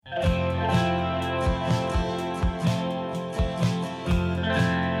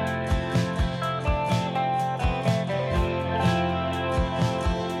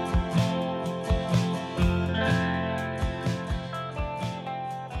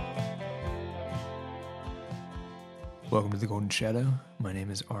Welcome to the Golden Shadow. My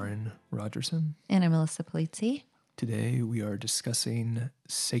name is Aaron Rogerson. And I'm Melissa Polizzi. Today we are discussing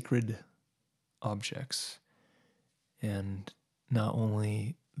sacred objects and not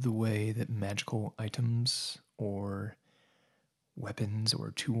only the way that magical items or weapons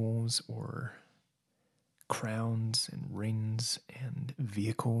or tools or crowns and rings and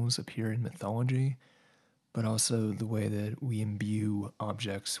vehicles appear in mythology, but also the way that we imbue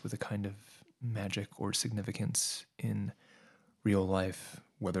objects with a kind of magic or significance in real life,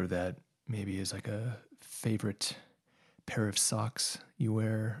 whether that maybe is like a favorite pair of socks you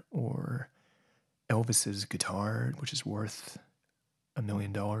wear, or Elvis's guitar, which is worth $1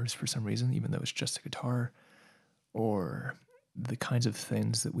 million for some reason, even though it's just a guitar, or the kinds of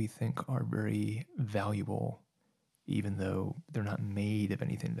things that we think are very valuable, even though they're not made of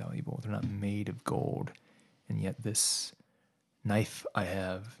anything valuable. They're not made of gold. And yet this knife I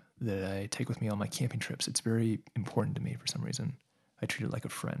have that I take with me on my camping trips, it's very important to me for some reason. I treat it like a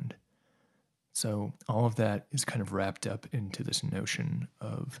friend. So all of that is kind of wrapped up into this notion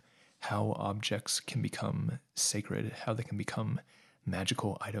of how objects can become sacred, how they can become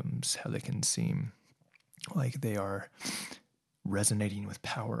magical items, how they can seem like they are resonating with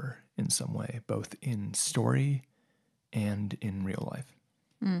power in some way, both in story and in real life.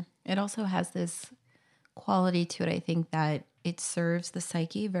 It also has this quality to it, I think, that it serves the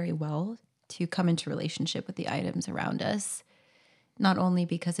psyche very well to come into relationship with the items around us, not only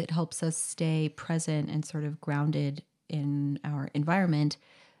because it helps us stay present and sort of grounded in our environment,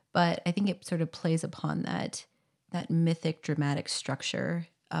 but I think it sort of plays upon that mythic, dramatic structure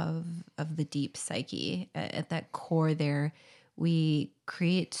of the deep psyche. At that core there, we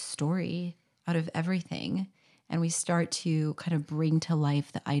create story out of everything, and we start to kind of bring to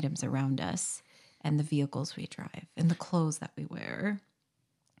life the items around us and the vehicles we drive and the clothes that we wear.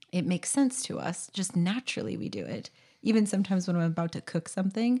 It makes sense to us. Just naturally we do it. Even sometimes when I'm about to cook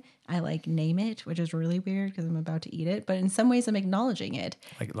something, I name it, which is really weird because I'm about to eat it. But in some ways I'm acknowledging it.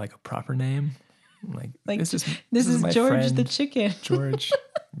 Like a proper name? This is is my George friend, the chicken. George,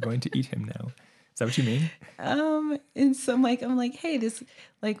 I'm going to eat him now. Is that what you mean? And so I'm like, hey, this,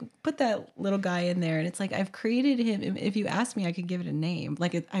 put that little guy in there. And it's like, I've created him. If you ask me, I could give it a name.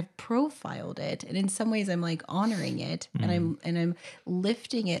 I've profiled it. And in some ways I'm honoring it, and I'm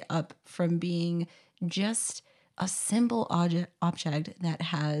lifting it up from being just a simple object that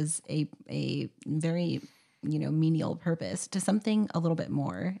has a very, menial purpose to something a little bit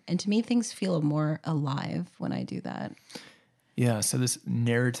more. And to me, things feel more alive when I do that. Yeah. So this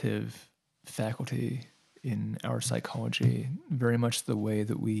narrative faculty in our psychology, very much the way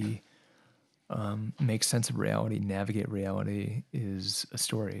that we make sense of reality, navigate reality, is a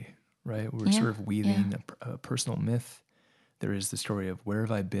story, right? We're sort of weaving a personal myth. There is the story of where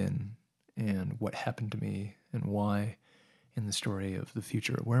have I been and what happened to me and why, and the story of the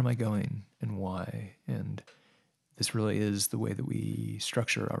future. Where am I going and why? And this really is the way that we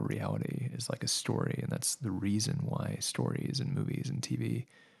structure our reality, is like a story. And that's the reason why stories and movies and TV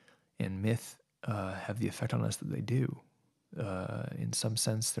and myth have the effect on us that they do. In some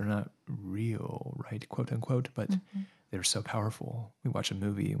sense, they're not real, right, quote unquote, but they're so powerful. We watch a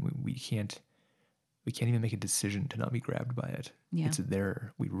movie and we can't even make a decision to not be grabbed by it. Yeah. It's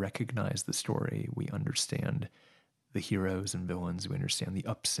there. We recognize the story. We understand the heroes and villains. We understand the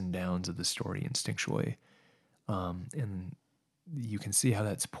ups and downs of the story instinctually. And you can see how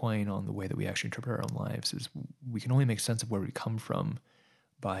that's playing on the way that we actually interpret our own lives. Is we can only make sense of where we come from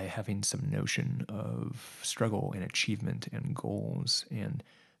by having some notion of struggle and achievement and goals and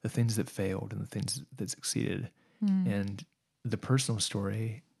the things that failed and the things that succeeded. And the personal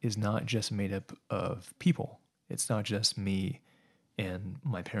story is not just made up of people. It's not just me and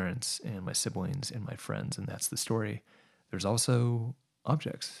my parents and my siblings and my friends, and that's the story. There's also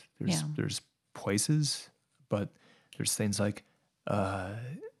objects. There's places, but there's things like the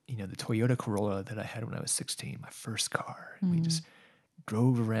Toyota Corolla that I had when I was 16, my first car. And we just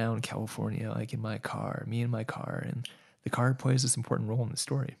drove around California in my car, me and my car, and the car plays this important role in the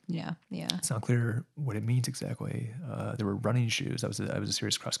story. Yeah. It's not clear what it means exactly. There were running shoes. I was a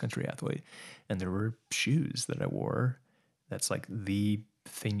serious cross-country athlete, and there were shoes that I wore. That's the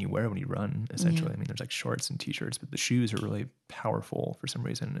thing you wear when you run, essentially. Yeah. I mean, there's shorts and t-shirts, but the shoes are really powerful for some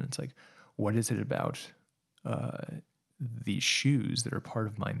reason. And it's what is it about these shoes that are part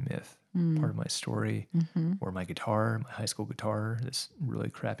of my myth, part of my story, or my guitar, my high school guitar, this really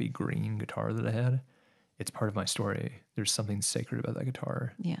crappy green guitar that I had? It's part of my story. There's something sacred about that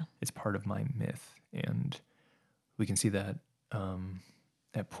guitar. Yeah. It's part of my myth. And we can see that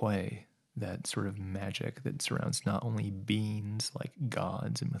at play, that sort of magic that surrounds not only beings like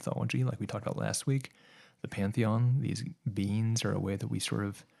gods in mythology, like we talked about last week, the pantheon. These beings are a way that we sort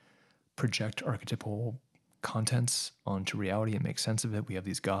of project archetypal contents onto reality and make sense of it. We have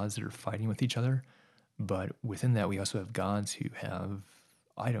these gods that are fighting with each other, but within that, we also have gods who have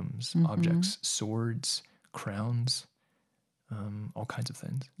items, objects, swords, crowns, all kinds of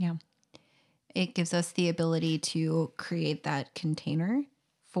things. Yeah. It gives us the ability to create that container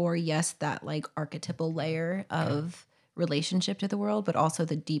for, yes, that like archetypal layer of relationship to the world, but also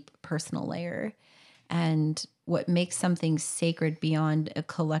the deep personal layer. And what makes something sacred beyond a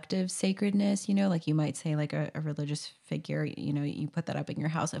collective sacredness, like you might say, like a religious figure, you put that up in your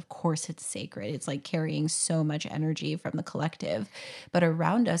house. Of course, it's sacred. It's like carrying so much energy from the collective. But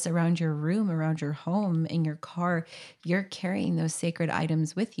around us, around your room, around your home, in your car, you're carrying those sacred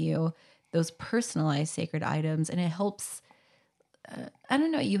items with you, those personalized sacred items. And it helps, I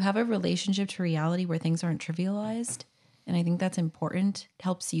don't know, you have a relationship to reality where things aren't trivialized. And I think that's important. It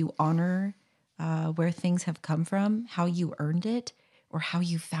helps you honor where things have come from, how you earned it, or how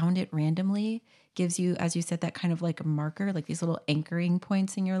you found it randomly. Gives you, as you said, that kind of like a marker, like these little anchoring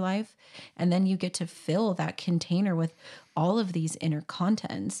points in your life. And then you get to fill that container with all of these inner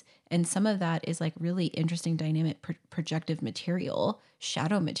contents. And some of that is like really interesting, dynamic, projective material,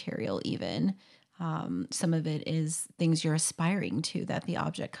 shadow material, even. Some of it is things you're aspiring to that the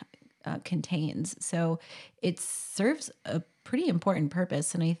object contains. So it serves a pretty important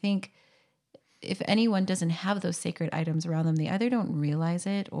purpose. And I think if anyone doesn't have those sacred items around them, they either don't realize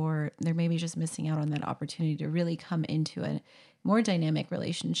it or they're maybe just missing out on that opportunity to really come into a more dynamic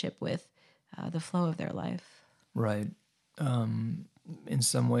relationship with the flow of their life. Right. In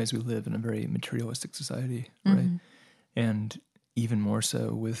some ways, we live in a very materialistic society, right? And even more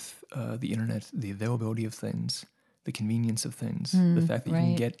so with the internet, the availability of things, the convenience of things, the fact that you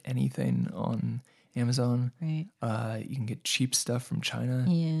can get anything on Amazon. Right. You can get cheap stuff from China.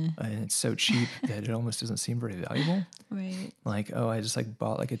 Yeah. And it's so cheap that it almost doesn't seem very valuable. Right. Like, oh, I just like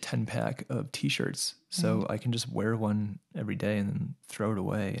bought like a 10-pack of t-shirts. So I can just wear one every day and then throw it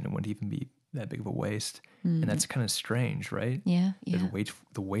away and it wouldn't even be that big of a waste. And that's kind of strange, right? Yeah. There's Yeah.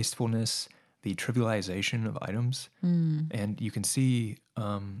 the wastefulness, the trivialization of items. And you can see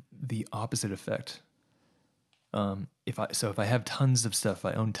the opposite effect. If I have tons of stuff,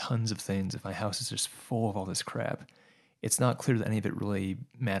 I own tons of things, if my house is just full of all this crap, it's not clear that any of it really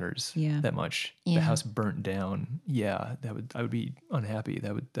matters that much. Yeah. The house burnt down, I would be unhappy.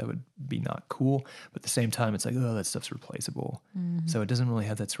 That would be not cool. But at the same time, it's like, oh, that stuff's replaceable. So it doesn't really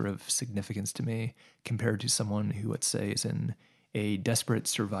have that sort of significance to me compared to someone who, let's say, is in a desperate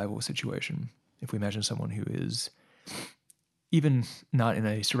survival situation. If we imagine someone who is even not in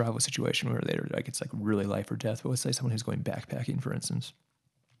a survival situation where they're like, it's like really life or death, but let's say someone who's going backpacking, for instance,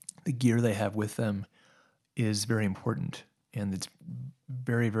 the gear they have with them is very important. And it's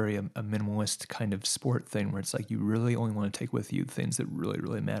very, very a minimalist kind of sport thing where it's like you really only want to take with you things that really,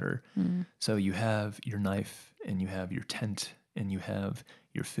 really matter. So you have your knife and you have your tent and you have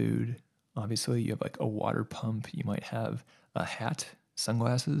your food. Obviously, you have like a water pump. You might have a hat,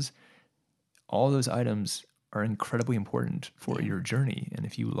 sunglasses. All those items are incredibly important for your journey. And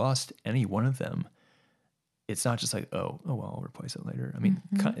if you lost any one of them, it's not just like, oh well, I'll replace it later. I mean,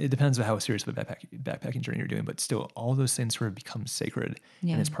 it depends on how serious of a backpacking journey you're doing, but still, all those things sort of become sacred.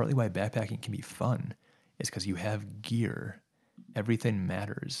 Yeah. And it's partly why backpacking can be fun, is because you have gear. Everything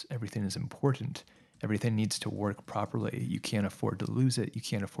matters. Everything is important. Everything needs to work properly. You can't afford to lose it. You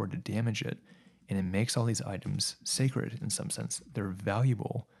can't afford to damage it. And it makes all these items sacred in some sense. They're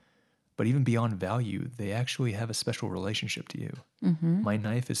valuable. But even beyond value, they actually have a special relationship to you. My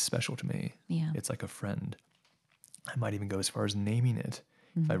knife is special to me. Yeah. It's like a friend. I might even go as far as naming it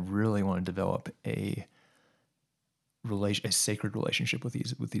if I really want to develop a sacred relationship with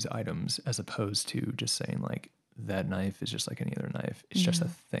these items, as opposed to just saying like, that knife is just like any other knife. It's just a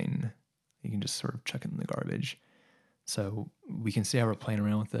thing. You can just sort of chuck it in the garbage. So we can see how we're playing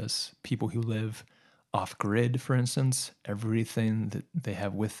around with this. People who live off grid, for instance, everything that they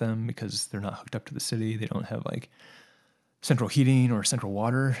have with them, because they're not hooked up to the city, they don't have like central heating or central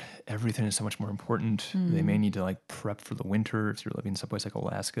water, everything is so much more important. They may need to like prep for the winter if you're living someplace like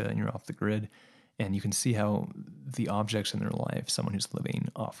Alaska and you're off the grid. And you can see how the objects in their life, someone who's living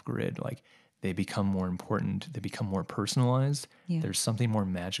off grid, like they become more important, they become more personalized. Yeah. There's something more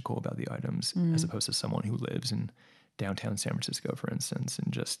magical about the items as opposed to someone who lives in downtown San Francisco, for instance,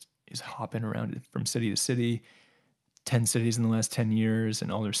 and just is hopping around from city to city, 10 cities in the last 10 years,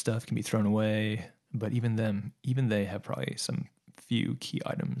 and all their stuff can be thrown away. But even they have probably some few key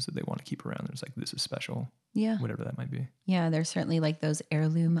items that they want to keep around. There's like, this is special. Yeah. Whatever that might be. Yeah, there's certainly like those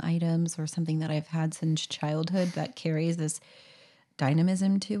heirloom items or something that I've had since childhood that carries this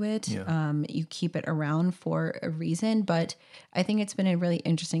dynamism to it. Yeah. You keep it around for a reason, but I think it's been a really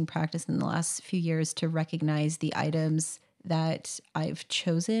interesting practice in the last few years to recognize the items that I've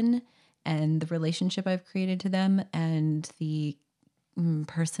chosen and the relationship I've created to them and the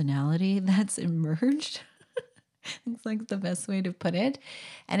personality that's emerged. It's like the best way to put it.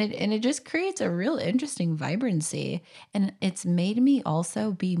 And it just creates a real interesting vibrancy. And it's made me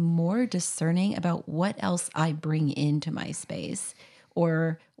also be more discerning about what else I bring into my space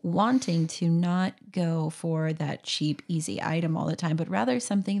or wanting to not go for that cheap, easy item all the time, but rather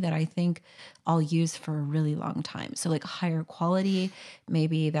something that I think I'll use for a really long time. So, like higher quality,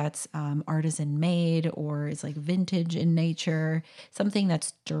 maybe that's artisan made or is like vintage in nature, something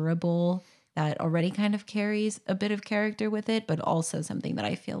that's durable that already kind of carries a bit of character with it, but also something that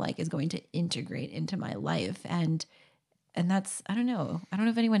I feel like is going to integrate into my life. And that's I don't know. I don't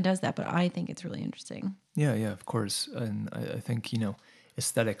know if anyone does that, but I think it's really interesting. Yeah, yeah, of course. And I think,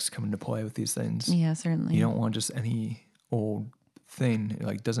 aesthetics come into play with these things. Yeah, certainly. You don't want just any old thing.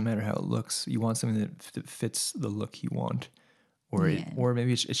 Like, doesn't matter how it looks. You want something that fits the look you want. Yeah. Or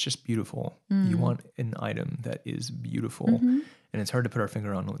maybe it's just beautiful. You want an item that is beautiful. And it's hard to put our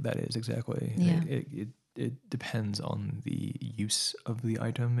finger on what that is exactly. Yeah. It depends on the use of the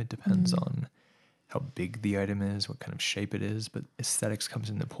item. It depends on how big the item is, what kind of shape it is. But aesthetics comes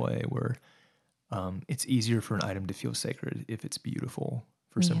into play where it's easier for an item to feel sacred if it's beautiful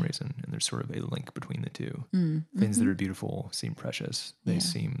for some reason. And there's sort of a link between the two. Things that are beautiful seem precious. They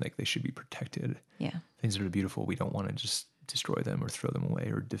seem like they should be protected. Yeah. Things that are beautiful, we don't want to just destroy them or throw them away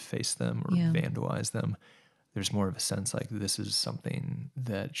or deface them or Yeah. vandalize them. There's more of a sense like this is something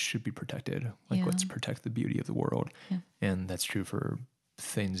that should be protected. Like, let's protect the beauty of the world. Yeah. And that's true for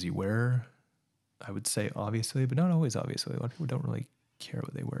things you wear, I would say, obviously, but not always obviously. A lot of people don't really care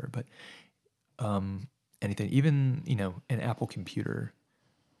what they wear. But anything, even, an Apple computer,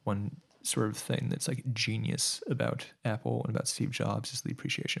 one sort of thing that's like genius about Apple and about Steve Jobs is the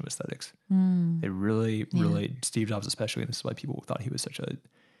appreciation of aesthetics. They really, Steve Jobs especially, and this is why people thought he was such a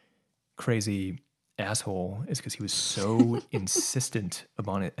crazy asshole, is because he was so insistent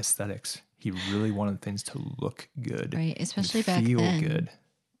upon aesthetics. He really wanted things to look good. Right. and Especially back feel then. good.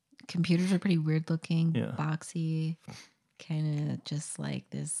 Computers are pretty weird looking, Yeah. boxy, kind of just like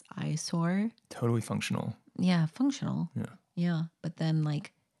this eyesore. Totally functional. Yeah, functional. Yeah. Yeah. But then,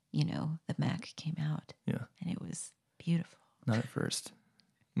 like, the Mac came out Yeah. and it was beautiful. Not at first.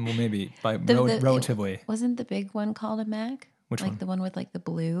 Well, maybe by The- relatively. Wasn't the big one called a Mac? Which like one? the one with like the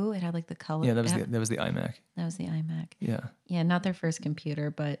blue. It had like the color. Yeah, that was the iMac. That was the iMac. Yeah. Yeah, not their first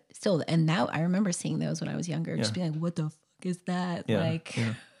computer, but still. And now I remember seeing those when I was younger. Just Yeah. being like, "What the fuck is that?" Yeah. Like,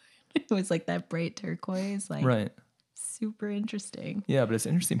 yeah. it was like that bright turquoise. Like, Right. super interesting. Yeah, but it's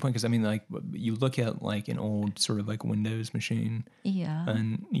an interesting point because I mean, like, you look at like an old sort of like Windows machine, Yeah.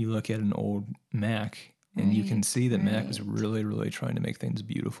 and you look at an old Mac, and you can Right, see that Mac was right. really, really trying to make things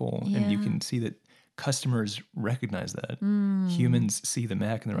beautiful, and you Yeah. can see that customers recognize that. Humans see the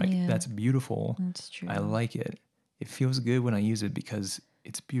Mac and they're like, Yeah. "That's beautiful. That's true. I like it. It feels good when I use it because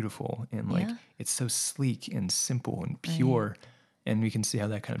it's beautiful and like Yeah. it's so sleek and simple and pure." And we can see how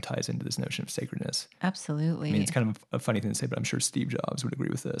that kind of ties into this notion of sacredness. Absolutely. I mean, it's kind of a funny thing to say, but I'm sure Steve Jobs would agree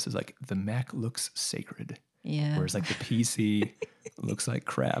with this. Is like the Mac looks sacred, yeah. whereas like the PC looks like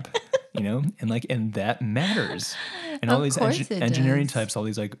crap, and that matters. And all Of these course it engineering does. types, all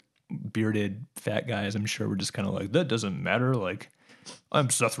these like bearded fat guys, I'm sure were just kind of like, that doesn't matter. Like, I'm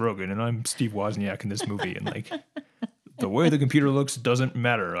Seth Rogen and I'm Steve Wozniak in this movie, and like the way the computer looks doesn't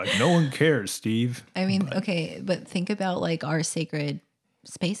matter. Like, no one cares, Steve. I mean, okay, but think about like our sacred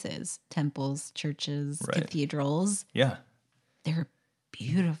spaces, temples, churches, Right. cathedrals. Yeah. They're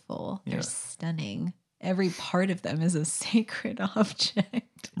beautiful. Yeah. They're stunning. Every part of them is a sacred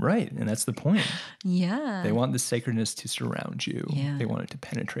object. Right. And that's the point. Yeah. They want the sacredness to surround you. Yeah. They want it to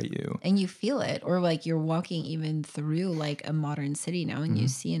penetrate you. And you feel it, or like you're walking even through like a modern city now and you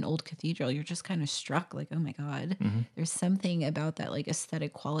see an old cathedral, you're just kind of struck like, oh my God, there's something about that like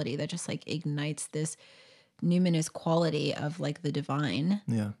aesthetic quality that just like ignites this numinous quality of like the divine,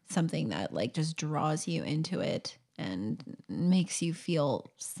 Yeah. something that like just draws you into it and makes you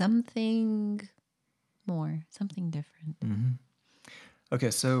feel something more, something different. Okay,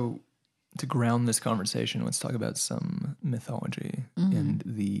 so to ground this conversation, let's talk about some mythology and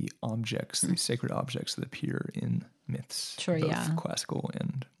the objects, the sacred objects that appear in myths, Sure, both yeah. classical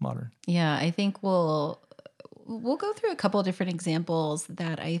and modern. Yeah, I think we'll go through a couple of different examples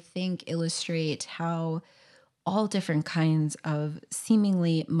that I think illustrate how all different kinds of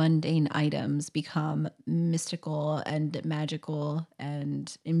seemingly mundane items become mystical and magical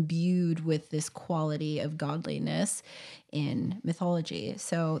and imbued with this quality of godliness in mythology.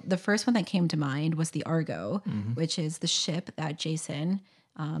 So the first one that came to mind was the Argo, which is the ship that Jason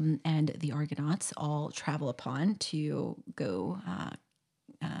and the Argonauts all travel upon to go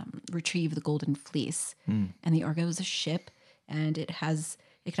retrieve the Golden Fleece. And the Argo is a ship, and it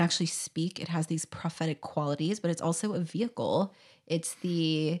can actually speak. It has these prophetic qualities, but it's also a vehicle. It's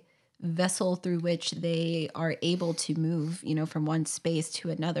the vessel through which they are able to move, from one space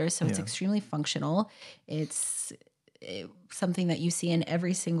to another. So it's Yeah. extremely functional. It's something that you see in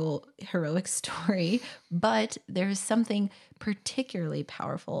every single heroic story, but there's something particularly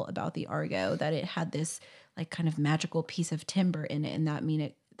powerful about the Argo, that it had this like kind of magical piece of timber in it, and that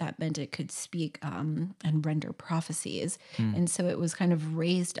meant it could speak and render prophecies. And so it was kind of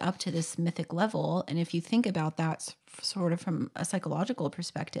raised up to this mythic level. And if you think about that sort of from a psychological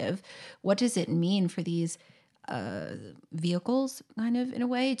perspective, what does it mean for these vehicles, kind of in a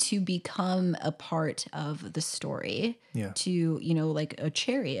way, to become a part of the story? Yeah. To, like a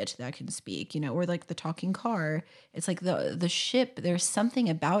chariot that can speak, or like the talking car. It's like the ship, there's something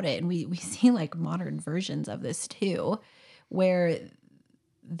about it. And we see like modern versions of this too, where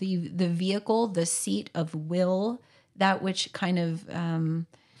the vehicle, the seat of will, that which kind of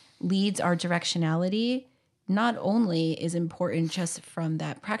leads our directionality, not only is important just from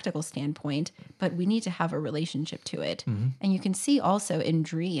that practical standpoint, but we need to have a relationship to it. And you can see also in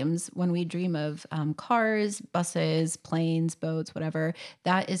dreams, when we dream of cars, buses, planes, boats, whatever,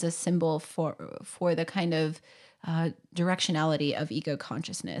 that is a symbol for the kind of directionality of ego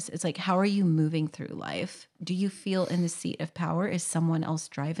consciousness. It's like, how are you moving through life? Do you feel in the seat of power? Is someone else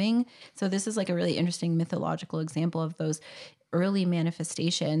driving? So this is like a really interesting mythological example of those early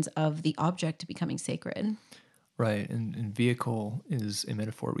manifestations of the object becoming sacred. Right. And vehicle is a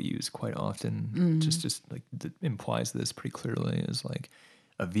metaphor we use quite often. Just like that implies this pretty clearly, is like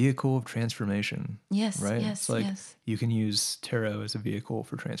a vehicle of transformation. Yes, Right. yes, It's like yes. you can use tarot as a vehicle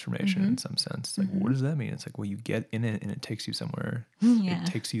for transformation in some sense. It's like, what does that mean? It's like, well, you get in it and it takes you somewhere. Yeah. It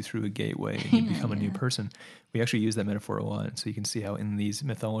takes you through a gateway and you become a new Yeah. person. We actually use that metaphor a lot. So you can see how in these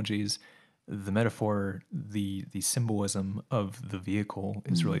mythologies, the metaphor, the symbolism of the vehicle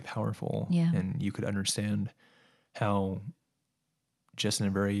is really powerful. Yeah. And you could understand how just in a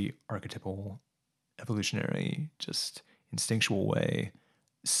very archetypal, evolutionary, just instinctual way,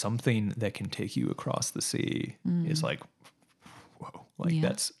 something that can take you across the sea is like, whoa, like Yeah.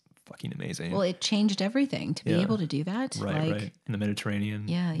 that's fucking amazing. Well, it changed everything to be Yeah. able to do that. Right, like, right. In the Mediterranean,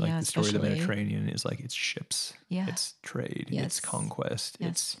 Yeah, like yeah, the story of the especially. Mediterranean is like it's ships, Yeah. it's trade, Yes. it's conquest, Yes.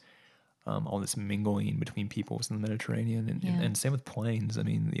 it's all this mingling between peoples in the Mediterranean, and, Yeah. and same with planes. I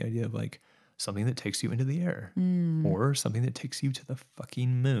mean, the idea of like something that takes you into the air Mm. or something that takes you to the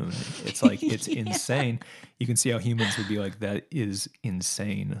fucking moon. It's like it's insane. You can see how humans would be like, that is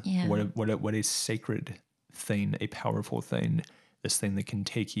insane. Yeah. What a sacred thing, a powerful thing. This thing that can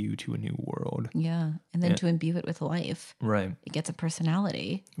take you to a new world. Yeah. And then Yeah. to imbue it with life, Right. it gets a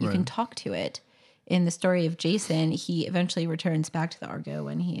personality. You can Right. talk to it. In the story of Jason, he eventually returns back to the Argo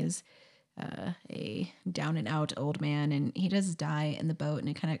when he is a down and out old man, and he does die in the boat and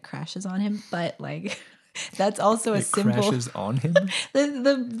it kind of crashes on him. But like, that's also a It symbol. crashes on him.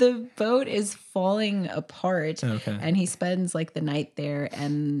 The boat is falling apart, Okay. and he spends like the night there,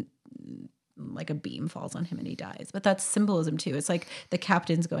 and like a beam falls on him and he dies. But that's symbolism too. It's like the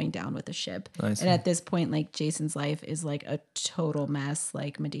captain's going down with the ship. I see. And at this point, like Jason's life is like a total mess.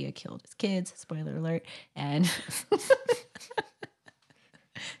 Like Medea killed his kids, spoiler alert. And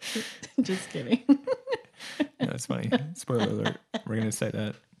just kidding. No, it's funny. Spoiler alert. We're gonna say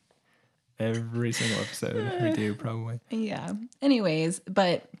that every single episode we do, probably. Yeah. Anyways,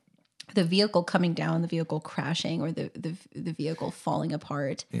 but the vehicle coming down, the vehicle crashing, or the vehicle falling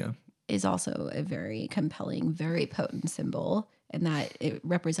apart Yeah. is also a very compelling, very potent symbol, and that it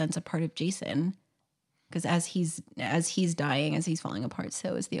represents a part of Jason. Because as he's dying, as he's falling apart,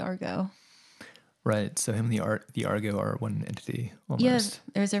 so is the Argo. Right. So him and the Argo are one entity almost. Yeah,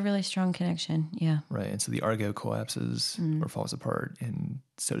 there's a really strong connection. Yeah. Right. And so the Argo collapses or falls apart, and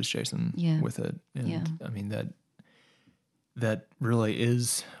so does Jason Yeah. with it. And Yeah. I mean that really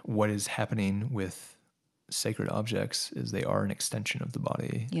is what is happening with sacred objects, is they are an extension of the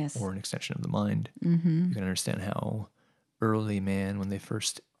body. Yes. Or an extension of the mind. Mm-hmm. You can understand how early man, when they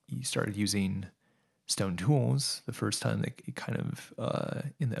first started using stone tools, the first time that it kind of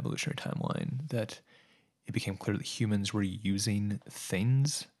in the evolutionary timeline, that it became clear that humans were using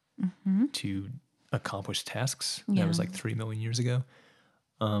things to accomplish tasks. That was Yeah. like 3 million years ago.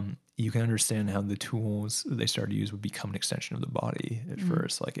 you can understand how the tools that they started to use would become an extension of the body at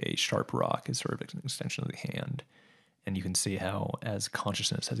first. Like a sharp rock is sort of an extension of the hand. And you can see how, as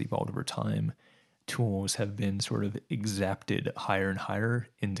consciousness has evolved over time, tools have been sort of exapted higher and higher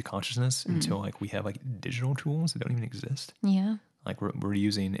into consciousness until like we have like digital tools that don't even exist. Yeah. Like we're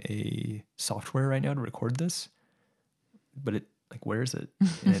using a software right now to record this, but it, like, where is it?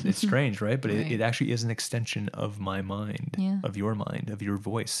 And it's strange, right? But Right. it actually is an extension of my mind, Yeah. of your mind, of your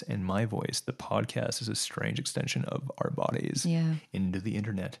voice and my voice. The podcast is a strange extension of our bodies Yeah. into the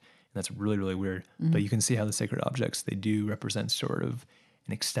internet. And that's really, really weird. But you can see how the sacred objects, they do represent sort of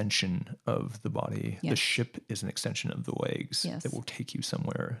an extension of the body. The Yes. ship is an extension of the legs Yes. that will take you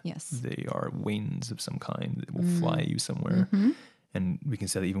somewhere. Yes. They are wings of some kind that will fly you somewhere. And we can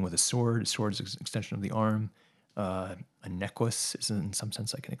say that even with a sword is an extension of the arm. A necklace is in some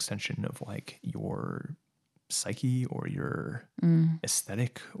sense like an extension of like your psyche or your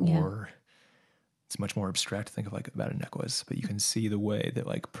aesthetic, or it's much more abstract to think of like about a necklace, but you can see the way that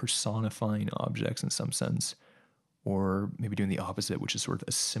like personifying objects in some sense, or maybe doing the opposite, which is sort of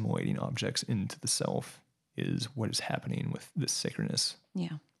assimilating objects into the self, is what is happening with this sacredness.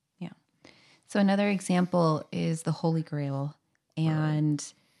 Yeah. Yeah. So another example is the Holy Grail. And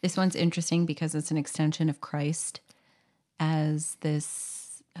this one's interesting because it's an extension of Christ as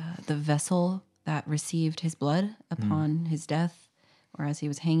this, the vessel that received his blood upon his death, or as he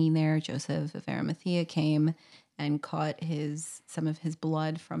was hanging there. Joseph of Arimathea came and caught some of his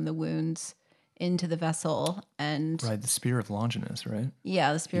blood from the wounds into the vessel. And Right, the spear of Longinus, right?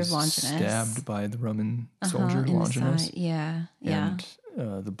 yeah, the spear He's of Longinus. stabbed by the Roman soldier in the Longinus. side. Yeah. Yeah.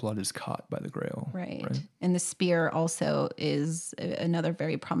 And the blood is caught by the Grail. Right. And the spear also is another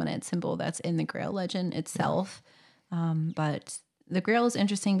very prominent symbol that's in the Grail legend itself. But the Grail is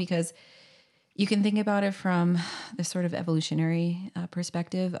interesting because you can think about it from the sort of evolutionary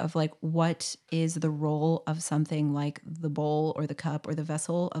perspective of like, what is the role of something like the bowl or the cup or the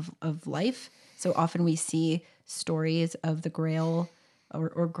vessel of life? So often we see stories of the Grail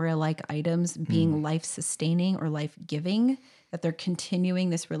or Grail-like items being life-sustaining or life-giving, that they're continuing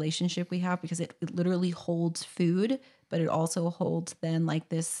this relationship we have because it literally holds food, but it also holds then like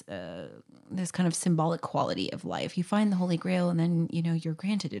this this kind of symbolic quality of life. You find the Holy Grail and then, you know, you're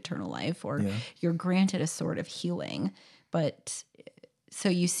granted eternal life, or you're granted a sort of healing. But so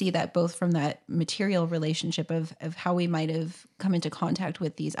you see that both from that material relationship of how we might have come into contact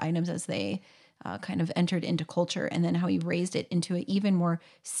with these items as they kind of entered into culture, and then how he raised it into an even more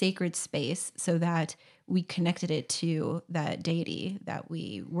sacred space so that we connected it to that deity that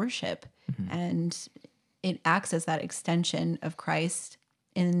we worship. And it acts as that extension of Christ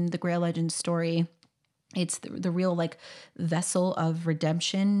in the Grail legend story. It's the real like vessel of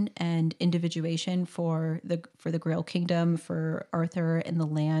redemption and individuation for the Grail kingdom, for Arthur and the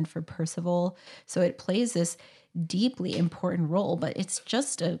land, for Percival. So it plays this deeply important role, but it's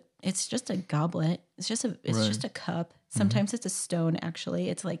just a goblet. It's just a cup. Sometimes it's a stone, actually.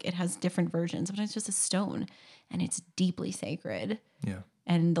 It's like it has different versions. Sometimes it's just a stone, and it's deeply sacred. Yeah.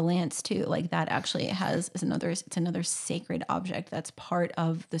 And the lance too, like that actually it's another sacred object that's part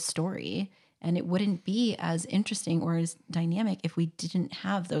of the story. And it wouldn't be as interesting or as dynamic if we didn't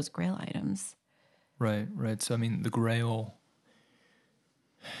have those Grail items. Right. So, I mean, the Grail,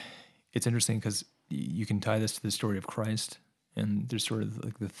 it's interesting because you can tie this to the story of Christ, and there's sort of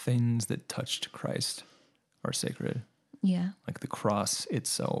like the things that touched Christ are sacred. Yeah. Like the cross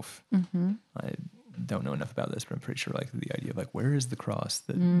itself. I don't know enough about this, but I'm pretty sure like the idea of like, where is the cross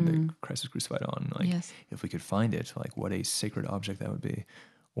that Christ was crucified on? Like, if we could find it, like what a sacred object that would be.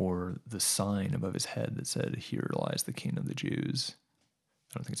 Or the sign above his head that said, "Here lies the King of the Jews."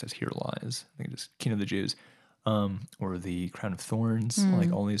 I don't think it says "Here lies." I think it's King of the Jews. Or the crown of thorns,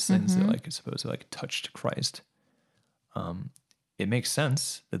 like all these things that like supposed to like touched Christ. It makes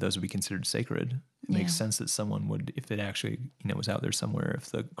sense that those would be considered sacred. It makes sense that someone would, if it actually, you know, was out there somewhere,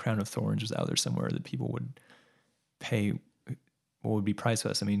 if the crown of thorns was out there somewhere, that people would pay what would be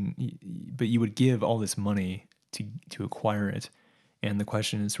priceless. I mean, but you would give all this money to acquire it. And the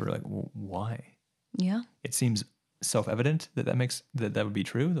question is sort of like, well, why? Yeah. It seems self-evident that would be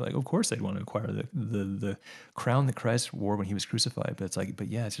true. They're like, of course they'd want to acquire the crown that Christ wore when he was crucified. But it's like,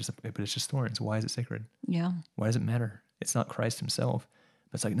 it's just thorns. Why is it sacred? Yeah. Why does it matter? It's not Christ himself.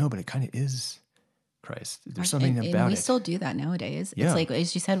 But it's like, no, but it kind of is Christ. There's something about it. And we still do that nowadays. Yeah. It's like,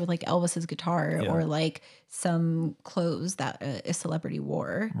 as you said, with like Elvis's guitar or like some clothes that a celebrity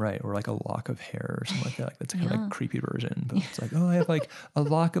wore. Right. Or like a lock of hair or something like that. Like that's kind of like a creepy version. But it's like, oh, I have like a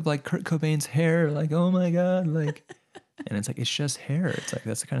lock of like Kurt Cobain's hair. Like, oh my God. Like, and it's like, it's just hair. It's like,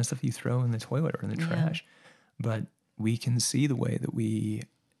 that's the kind of stuff you throw in the toilet or in the trash. But we can see the way that we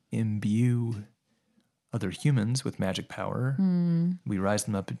imbue other humans with magic power. We rise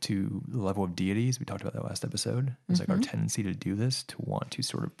them up to the level of deities. We talked about that last episode. It's like our tendency to do this, to want to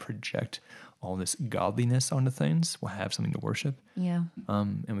sort of project all this godliness onto things. We'll have something to worship. Yeah.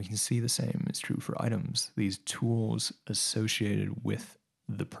 And we can see the same is true for items. These tools associated with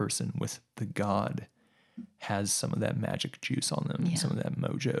the person, with the god, has some of that magic juice on them, some of that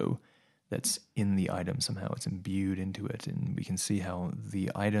mojo that's in the item. Somehow it's imbued into it. And we can see how the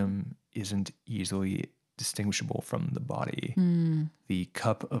item isn't easily distinguishable from the body. The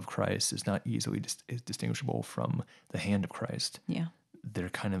cup of Christ is not easily distinguishable from the hand of Christ. Yeah. They're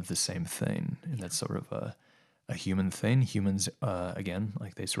kind of the same thing. And that's sort of a human thing. Humans, again,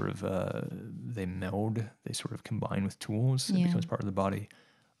 like they sort of, they meld, they sort of combine with tools. It becomes part of the body.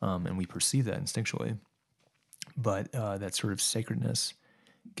 And we perceive that instinctually. But that sort of sacredness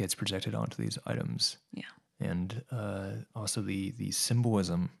gets projected onto these items. Yeah. And also the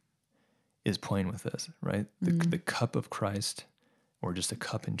symbolism is playing with this, right? The cup of Christ, or just a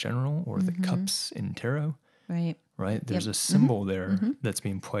cup in general, or the cups in tarot, right? There's a symbol there that's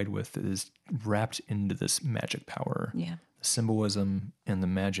being played with that is wrapped into this magic power. Yeah. The symbolism and the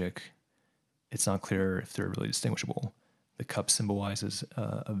magic, it's not clear if they're really distinguishable. The cup symbolizes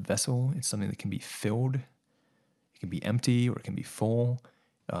a vessel. It's something that can be filled. It can be empty or it can be full.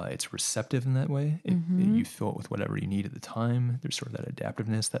 It's receptive in that way. You fill it with whatever you need at the time. There's sort of that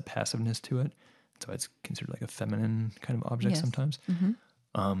adaptiveness, that passiveness to it. So it's considered like a feminine kind of object sometimes.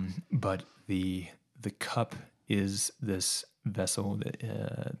 But the cup is this vessel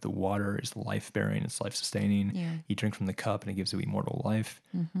that the water is life-bearing, it's life-sustaining. Yeah. You drink from the cup and it gives you immortal life.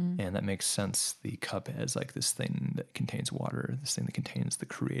 And that makes sense. The cup as like this thing that contains water, this thing that contains the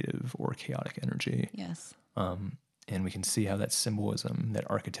creative or chaotic energy. Yes. And we can see how that symbolism, that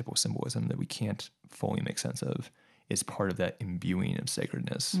archetypal symbolism that we can't fully make sense of, is part of that imbuing of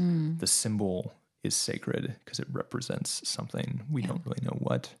sacredness. The symbol is sacred because it represents something. We don't really know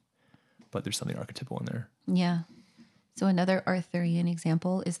what, but there's something archetypal in there. Yeah. So another Arthurian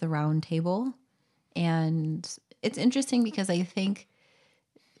example is the round table. And it's interesting because I think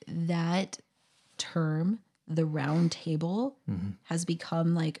that term, the round table, has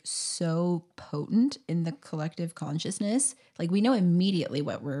become like so potent in the collective consciousness. Like we know immediately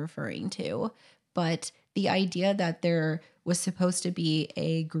what we're referring to, but the idea that there was supposed to be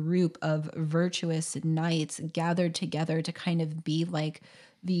a group of virtuous knights gathered together to kind of be like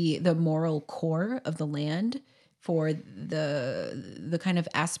the moral core of the land for the kind of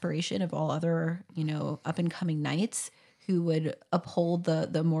aspiration of all other, up and coming knights who would uphold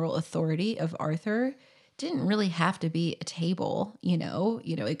the moral authority of Arthur, didn't really have to be a table,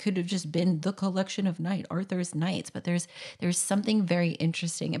 it could have just been the collection of Arthur's knights, but there's something very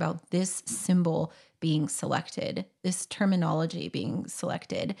interesting about this symbol being selected, this terminology being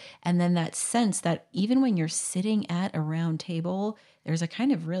selected, and then that sense that even when you're sitting at a round table, there's a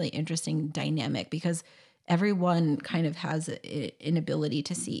kind of really interesting dynamic because everyone kind of has an ability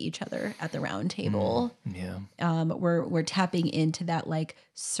to see each other at the round table. We're tapping into that like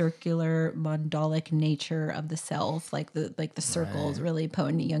circular mandalic nature of the self, like the circle is really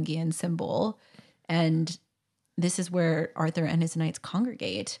potent Jungian symbol, and this is where Arthur and his knights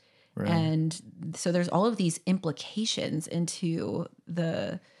congregate. Right. And so there's all of these implications into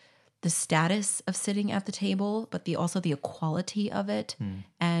the status of sitting at the table, but also the equality of it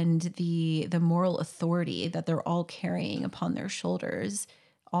and the moral authority that they're all carrying upon their shoulders,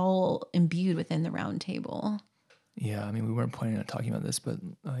 all imbued within the round table. Yeah, I mean, we weren't planning on talking about this, but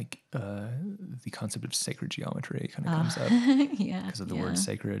like the concept of sacred geometry kind of comes up because of the word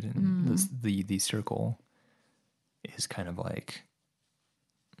sacred, and the circle is kind of like,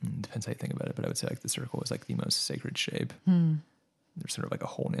 depends how you think about it, but I would say like the circle is like the most sacred shape. There's sort of like a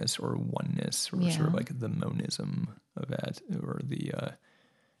wholeness or oneness or sort of like the monism of that, or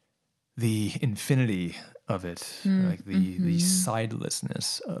the infinity of it, like the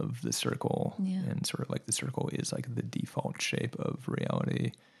sidelessness of the circle, and sort of like the circle is like the default shape of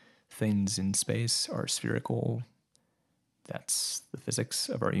reality. Things in space are spherical. That's the physics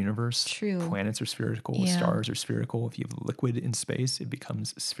of our universe. True. Planets are spherical. Stars are spherical. If you have liquid in space, it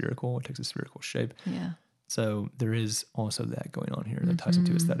becomes spherical. It takes a spherical shape. Yeah. So there is also that going on here that ties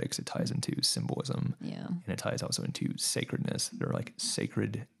into aesthetics. It ties into symbolism. Yeah. And it ties also into sacredness. They're like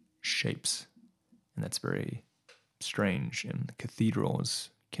sacred shapes. And that's very strange. And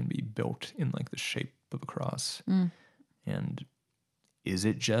cathedrals can be built in like the shape of a cross. And is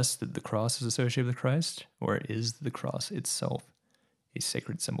it just that the cross is associated with Christ, or is the cross itself a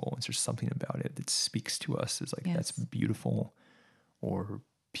sacred symbol? Is there something about it that speaks to us as like that's beautiful or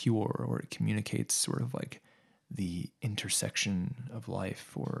pure, or it communicates sort of like the intersection of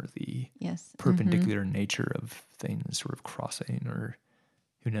life or the Yes. perpendicular nature of things sort of crossing, or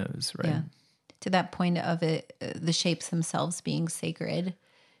who knows, right? Yeah. To that point of it, the shapes themselves being sacred,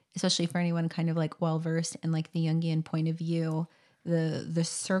 especially for anyone kind of like well versed in like the Jungian point of view, the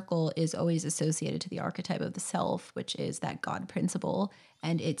circle is always associated to the archetype of the self, which is that God principle,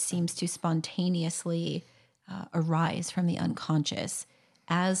 and it seems to spontaneously arise from the unconscious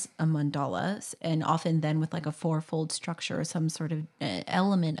as a mandala, and often then with like a fourfold structure or some sort of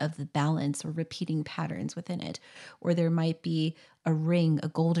element of the balance or repeating patterns within it. Or there might be a ring, a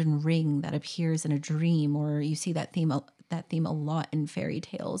golden ring that appears in a dream, or you see that theme a lot in fairy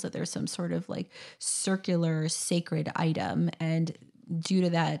tales, that there's some sort of like circular sacred item. And due to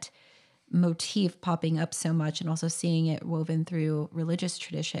that motif popping up so much and also seeing it woven through religious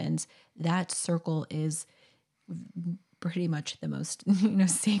traditions, that circle is pretty much the most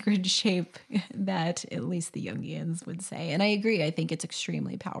sacred shape that at least the Jungians would say. And I agree. I think it's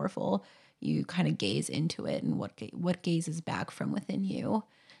extremely powerful. You kind of gaze into it, and what gazes back from within you.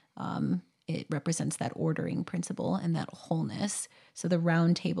 It represents that ordering principle and that wholeness. So the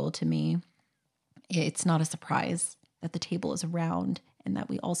round table, to me, it's not a surprise that the table is round, and that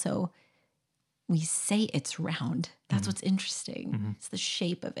we say it's round. That's what's interesting. It's the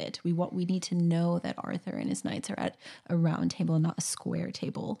shape of it. We need to know that Arthur and his knights are at a round table and not a square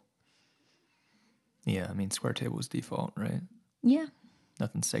table. Yeah, I mean, square table is default, right? Yeah,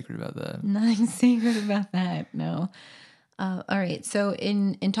 Nothing sacred about that. nothing sacred about that. No. All right. So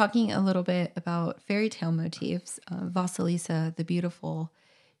in talking a little bit about fairy tale motifs, Vasilisa the Beautiful,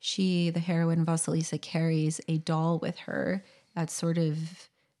 the heroine Vasilisa, carries a doll with her that's sort of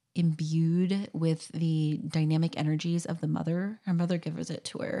imbued with the dynamic energies of the mother. Her mother gives it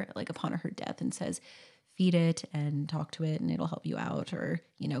to her like upon her death and says, feed it and talk to it and it'll help you out, or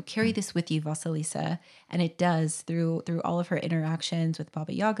carry this with you, Vasilisa. And it does through all of her interactions with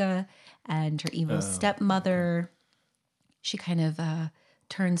Baba Yaga and her evil stepmother. She kind of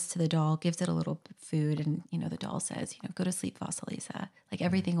turns to the doll, gives it a little food, and the doll says, go to sleep, Vasilisa. Like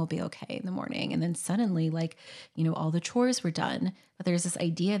everything will be okay in the morning. And then suddenly, like, all the chores were done. But there's this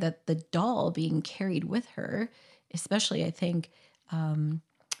idea that the doll being carried with her, especially I think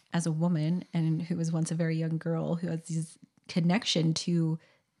as a woman and who was once a very young girl who has this connection to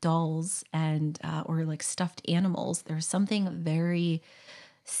dolls and or like stuffed animals, there's something very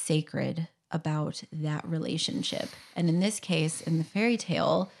sacred about that relationship. And in this case, in the fairy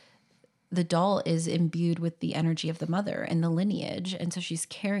tale, the doll is imbued with the energy of the mother and the lineage. And so she's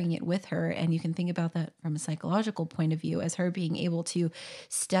carrying it with her. And you can think about that from a psychological point of view as her being able to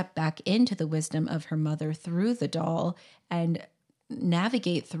step back into the wisdom of her mother through the doll and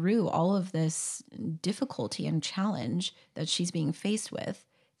navigate through all of this difficulty and challenge that she's being faced with.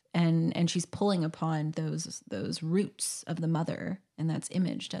 And she's pulling upon those roots of the mother, and that's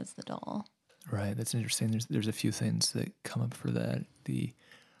imaged as the doll. Right, that's interesting. There's a few things that come up for that.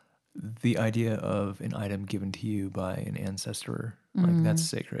 The idea of an item given to you by an ancestor, like that's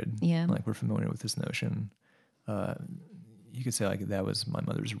sacred. Yeah. Like we're familiar with this notion. You could say like that was my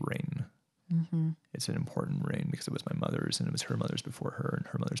mother's ring. It's an important ring because it was my mother's and it was her mother's before her and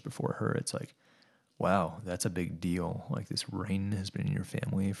her mother's before her. It's like, wow, that's a big deal. Like this ring has been in your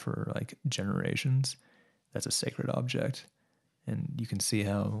family for like generations. That's a sacred object. And you can see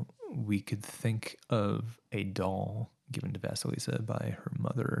how we could think of a doll given to Vasilisa by her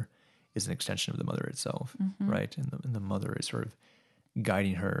mother is an extension of the mother itself, right? And the mother is sort of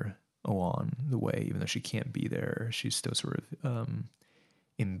guiding her along the way, even though she can't be there. She's still sort of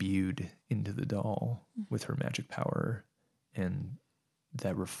imbued into the doll with her magic power. And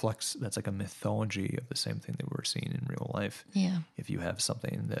that's like a mythology of the same thing that we're seeing in real life. Yeah. If you have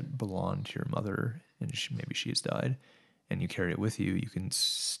something that belonged to your mother and maybe she has died, and you carry it with you, you can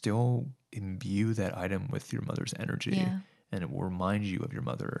still imbue that item with your mother's energy. Yeah. And it will remind you of your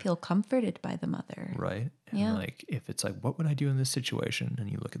mother. Feel comforted by the mother. Right? And Yeah. like, if it's like, what would I do in this situation? And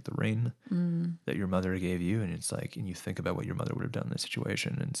you look at the ring that your mother gave you, and it's like, and you think about what your mother would have done in this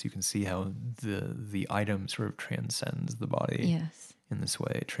situation. And so you can see how the item sort of transcends the body. Yes. In this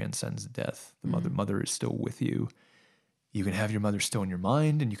way. It transcends death. The mother is still with you. You can have your mother still in your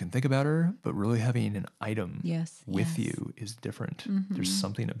mind and you can think about her, but really having an item with you is different. There's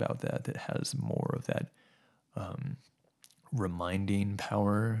something about that has more of that reminding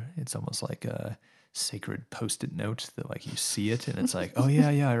power. It's almost like a sacred Post-it note that like you see it and it's like, oh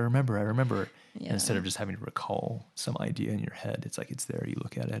yeah, I remember. Yeah. And instead of just having to recall some idea in your head, it's like it's there, you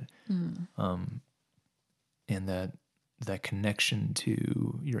look at it. And that connection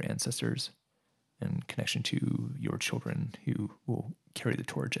to your ancestors and connection to your children who will carry the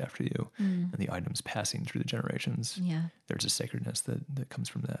torch after you, and the items passing through the generations. Yeah. There's a sacredness that comes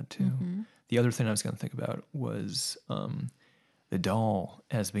from that too. The other thing I was going to think about was the doll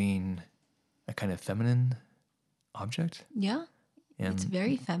as being a kind of feminine object. Yeah. And It's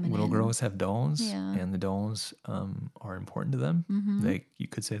very feminine. little girls have dolls, Yeah. and the dolls are important to them. You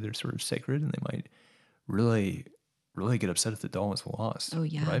could say they're sort of sacred, and they might really, really get upset if the doll is lost. Oh,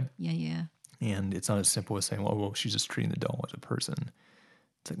 yeah. Right? Yeah. And it's not as simple as saying, well, she's just treating the doll as a person.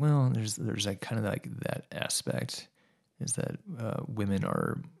 It's like, well, there's like kind of like that aspect is that women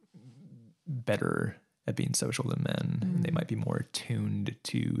are better at being social than men. And they might be more attuned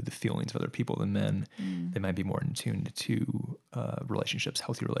to the feelings of other people than men. They might be more attuned to relationships,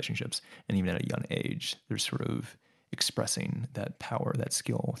 healthy relationships. And even at a young age, they're sort of expressing that power, that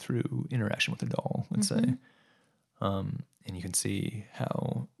skill through interaction with a doll, let's say. And you can see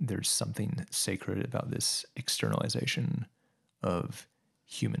how there's something sacred about this externalization of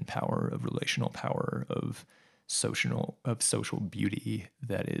human power, of relational power, of social beauty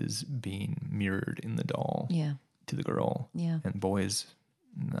that is being mirrored in the doll to the girl. Yeah. And boys,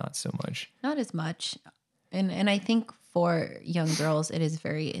 not so much. Not as much. And I think for young girls, it is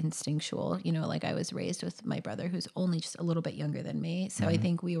very instinctual. You know, like I was raised with my brother who's only just a little bit younger than me. So I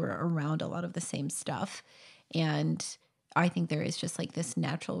think we were around a lot of the same stuff. And I think there is just like this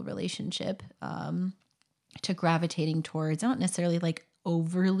natural relationship to gravitating towards not necessarily like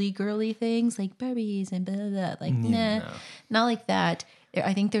overly girly things like Barbies and blah, blah, blah. Like, not like that.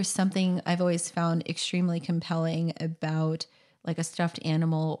 I think there's something I've always found extremely compelling about like a stuffed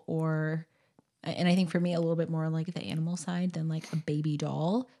animal and I think for me a little bit more like the animal side than like a baby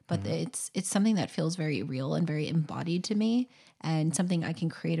doll, but it's something that feels very real and very embodied to me and something I can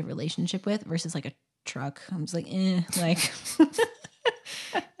create a relationship with versus like a truck. I'm just like, like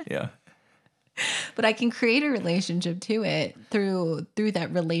Yeah. but I can create a relationship to it through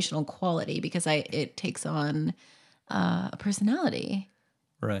that relational quality because it takes on a personality.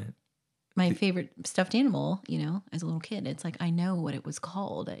 Right. My favorite stuffed animal, you know, as a little kid, it's like I know what it was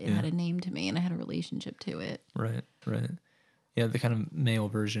called. It had a name to me, and I had a relationship to it. Right. Yeah, the kind of male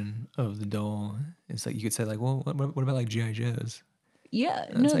version of the doll is like you could say like, well, what about like G.I. Joes? Yeah,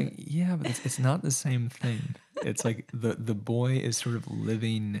 And it's like, yeah, but it's not the same thing. It's like the boy is sort of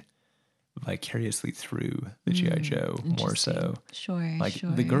living vicariously through the G.I. Joe more so. Sure, like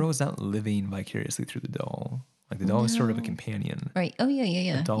the girl is not living vicariously through the doll. Like the doll is sort of a companion. Right. Oh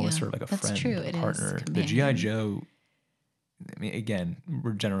yeah. The doll is sort of like a That's friend, true. a It partner. is The G.I. Joe, I mean, again,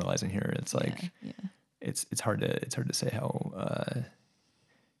 we're generalizing here. It's like it's hard to say how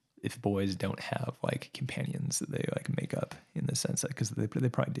if boys don't have like companions that they like make up in the sense that because they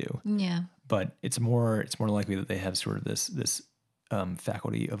probably do. Yeah. But it's more likely that they have sort of this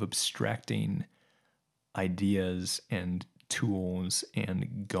faculty of abstracting ideas and tools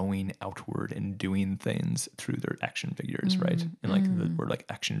and going outward and doing things through their action figures, right? And like the word like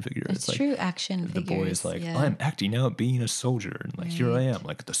action figure, It's like true action the figures. boy is like, I'm acting out being a soldier, and like here I am,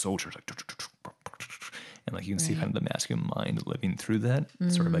 like the soldier's like, and like you can see kind of the masculine mind living through that,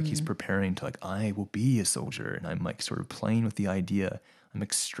 sort of like he's preparing to like I will be a soldier, and I'm like sort of playing with the idea. I'm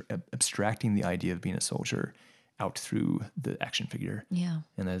abstracting the idea of being a soldier out through the action figure. Yeah.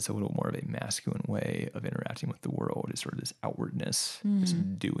 And that's a little more of a masculine way of interacting with the world is sort of this outwardness, this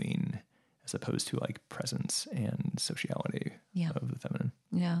doing, as opposed to like presence and sociality of the feminine.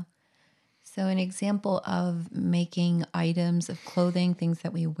 Yeah. So an example of making items of clothing, things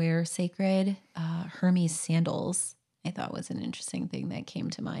that we wear sacred, Hermes sandals, I thought was an interesting thing that came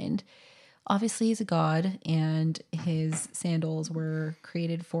to mind. Obviously, he's a god, and his sandals were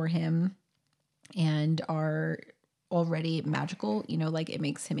created for him and are already magical. You know, like it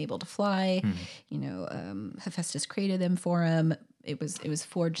makes him able to fly. You know, Hephaestus created them for him. It was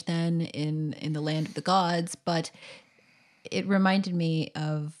forged then in the land of the gods. But it reminded me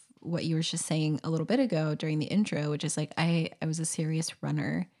of what you were just saying a little bit ago during the intro, which is like I was a serious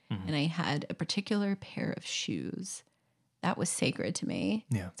runner and I had a particular pair of shoes that was sacred to me.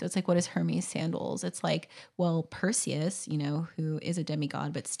 Yeah. So it's like, what is Hermes sandals? It's like, well, Perseus, you know, who is a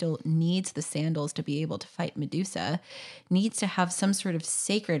demigod, but still needs the sandals to be able to fight Medusa, needs to have some sort of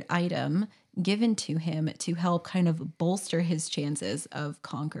sacred item given to him to help kind of bolster his chances of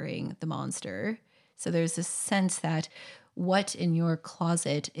conquering the monster. So there's this sense that what in your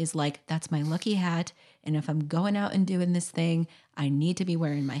closet is like, that's my lucky hat. And if I'm going out and doing this thing, I need to be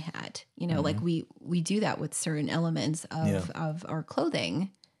wearing my hat. You know, like we do that with certain elements of our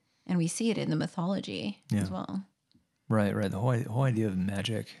clothing, and we see it in the mythology as well. Right. The whole idea of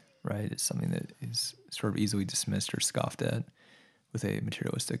magic, right, is something that is sort of easily dismissed or scoffed at with a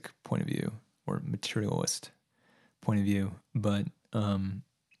materialistic point of view. or materialist point of view, but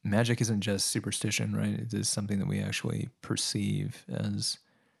magic isn't just superstition, right? It is something that we actually perceive as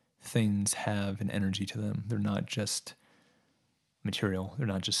things have an energy to them. They're not just material. They're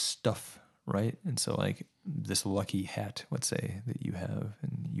not just stuff, right? And so like this lucky hat, let's say, that you have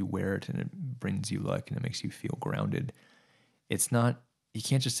and you wear it and it brings you luck and it makes you feel grounded. It's not, you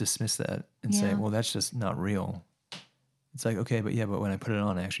can't just dismiss that and say, Yeah. well, that's just not real. It's like, okay, but when I put it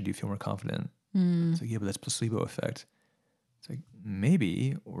on, I actually do feel more confident. It's like, yeah, but that's placebo effect. It's like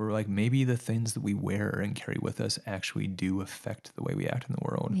maybe, or like maybe the things that we wear and carry with us actually do affect the way we act in the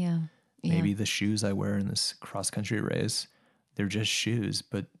world. Yeah. Yeah. Maybe the shoes I wear in this cross country race, they're just shoes,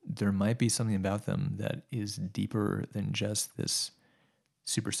 but there might be something about them that is deeper than just this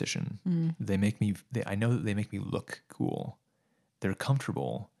superstition. They make me, I know that they make me look cool. They're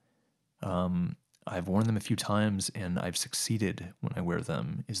comfortable. I've worn them a few times and I've succeeded when I wear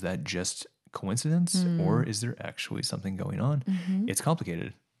them. Is that just coincidence or is there actually something going on? It's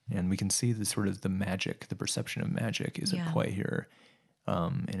complicated. And we can see the sort of the magic, the perception of magic is at play here.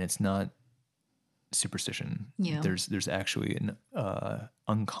 And it's not superstition. Yeah. There's actually an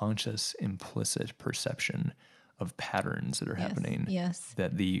unconscious, implicit perception of patterns that are happening Yes.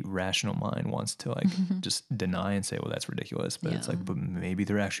 that the rational mind wants to like just deny and say, well, that's ridiculous. But it's like, but maybe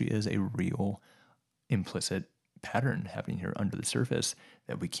there actually is a real implicit pattern happening here under the surface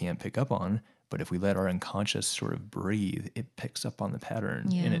that we can't pick up on. But if we let our unconscious sort of breathe, it picks up on the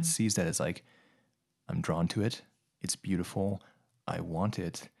pattern and it sees that as like, I'm drawn to it. It's beautiful. I want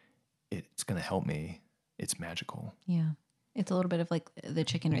it. It's going to help me. It's magical. Yeah. It's a little bit of like the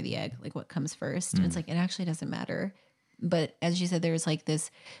chicken or the egg, like what comes first. And it's like, it actually doesn't matter. But as you said, there's like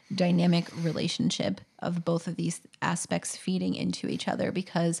this dynamic relationship of both of these aspects feeding into each other,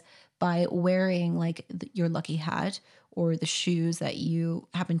 because by wearing like your lucky hat or the shoes that you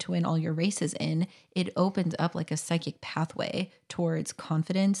happen to win all your races in, it opens up like a psychic pathway towards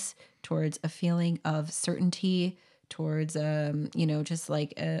confidence, towards a feeling of certainty, towards just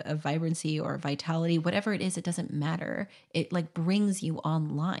like a vibrancy or vitality, whatever it is, it doesn't matter. It like brings you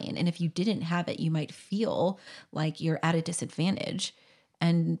online. And if you didn't have it, you might feel like you're at a disadvantage.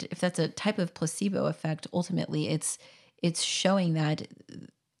 And if that's a type of placebo effect, ultimately it's showing that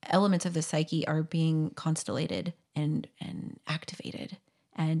elements of the psyche are being constellated and activated.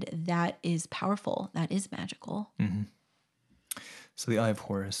 And that is powerful. That is magical. So the Eye of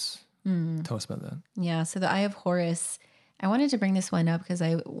Horus. Tell us about that. Yeah. So the Eye of Horus, I wanted to bring this one up because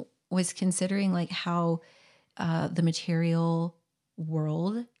I was considering like how the material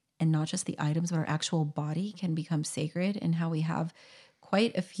world and not just the items, but our actual body can become sacred, and how we have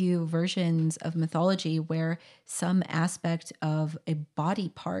quite a few versions of mythology where some aspect of a body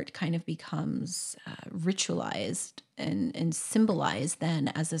part kind of becomes ritualized and symbolized then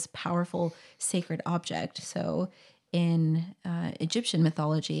as this powerful sacred object. So in Egyptian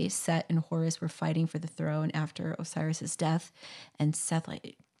mythology, Set and Horus were fighting for the throne after Osiris's death, and Seth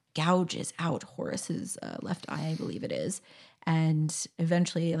like gouges out Horus's left eye, I believe it is, and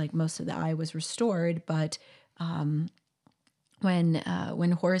eventually, like most of the eye was restored. But when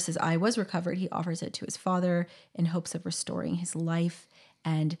Horus's eye was recovered, he offers it to his father in hopes of restoring his life,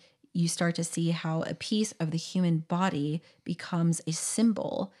 and you start to see how a piece of the human body becomes a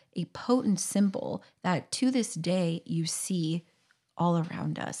symbol, a potent symbol that to this day you see all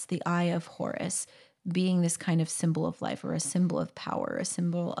around us. The Eye of Horus being this kind of symbol of life, or a symbol of power, a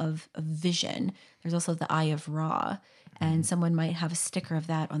symbol of vision. There's also the Eye of Ra, and someone might have a sticker of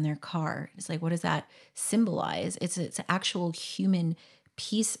that on their car. It's like, what does that symbolize? It's an actual human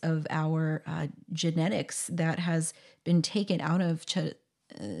piece of our genetics that has been taken out of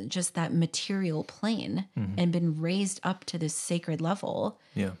just that material plane and been raised up to this sacred level.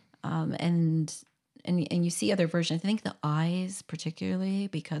 Yeah. And you see other versions. I think the eyes particularly,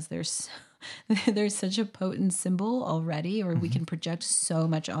 because there's such a potent symbol already, or we can project so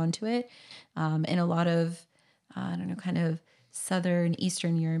much onto it. In a lot of, kind of Southern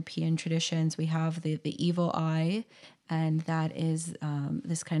Eastern European traditions, we have the evil eye. And that is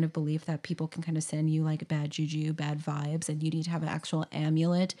this kind of belief that people can kind of send you like bad juju, bad vibes, and you need to have an actual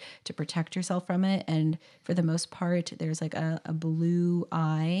amulet to protect yourself from it. And for the most part, there's like a blue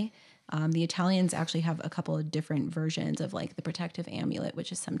eye. The Italians actually have a couple of different versions of like the protective amulet,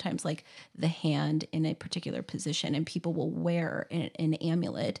 which is sometimes like the hand in a particular position, and people will wear an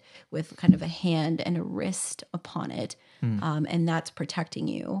amulet with kind of a hand and a wrist upon it, and that's protecting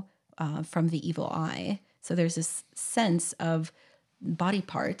you from the evil eye. So there's this sense of body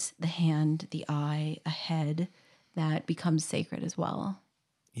parts, the hand, the eye, a head, that becomes sacred as well.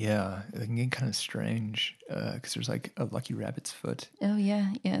 Yeah, it can get kind of strange because there's like a lucky rabbit's foot Oh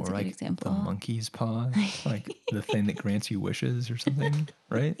yeah, yeah, it's or a good like the example. monkey's paw, like the thing that grants you wishes or something,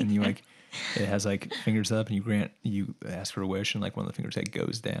 right? And you like it has like fingers up and you ask for a wish and like one of the fingers like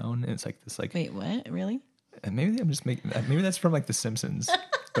goes down and it's like this like Wait, what? Really? and maybe I'm just making maybe that's from like The Simpsons,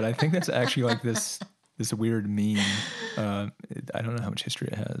 but I think that's actually like this weird meme. I don't know how much history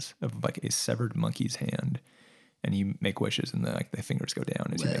it has of like a severed monkey's hand, and you make wishes, and the fingers go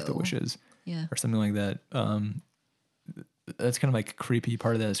down as you make the Whoa. wishes, Yeah. or something like that. That's kind of like creepy.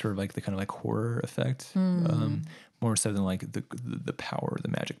 Part of that is sort of like the kind of like horror effect, more so than like the power, the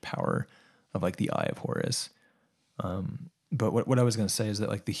magic power of like the Eye of Horus. But what I was gonna say is that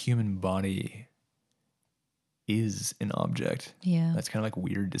like the human body is an object. Yeah. That's kind of like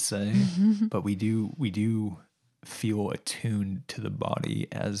weird to say, but we do feel attuned to the body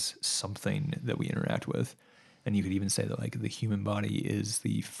as something that we interact with. And you could even say that like the human body is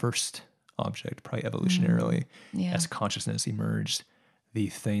the first object, probably evolutionarily, Yeah. as consciousness emerged, the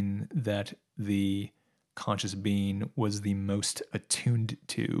thing that the conscious being was the most attuned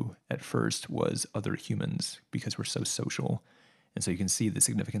to at first was other humans because we're so social. And so you can see the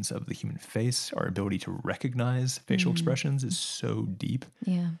significance of the human face. Our ability to recognize facial expressions is so deep.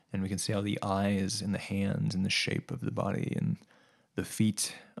 Yeah. And we can see how the eyes and the hands and the shape of the body and the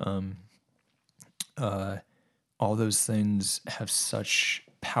feet, all those things have such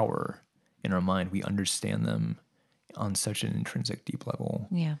power in our mind. We understand them on such an intrinsic deep level.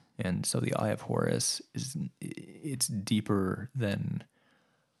 Yeah. And so the Eye of Horus it's deeper than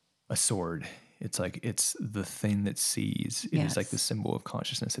a sword. It's like it's the thing that sees. It is like the Yes. symbol of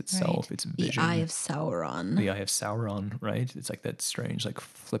consciousness Right. itself. It's The vision. Eye of Sauron. The Eye of Sauron, right? It's like that strange like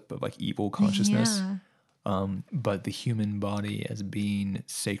flip of like evil consciousness. Yeah. But the human body as being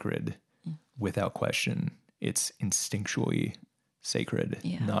sacred, without question, it's instinctually sacred.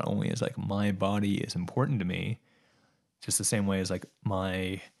 Yeah. Not only is like my body is important to me, just the same way as like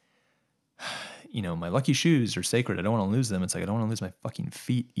my my lucky shoes are sacred. I don't want to lose them. It's like I don't want to lose my fucking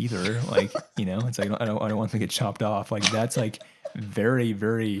feet either. Like, it's like I don't want them to get chopped off. Like that's like very,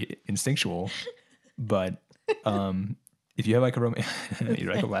 very instinctual. But if you have like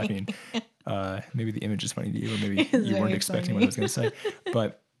you're like laughing. Maybe the image is funny to you, or maybe It's you weren't very expecting what funny. I was going to say.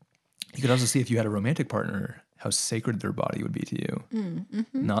 But you could also see if you had a romantic partner, how sacred their body would be to you.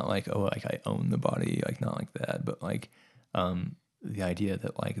 Not like, oh, like I own the body, like not like that, but like the idea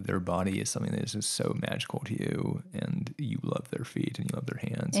that like their body is something that is just so magical to you, and you love their feet and you love their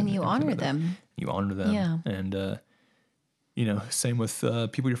hands, And you everything honor like that. them. You honor them, Yeah. and same with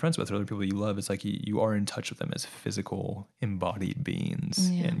people you're friends with or other people you love. It's like you are in touch with them as physical, embodied beings,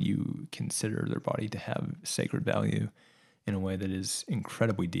 Yeah. and you consider their body to have sacred value in a way that is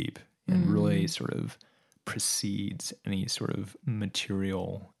incredibly deep and really sort of precedes any sort of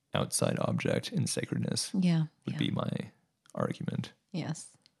material outside object in sacredness. Yeah. Would Yeah. be my argument. Yes.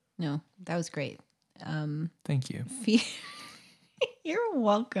 No, that was great. Thank you. You're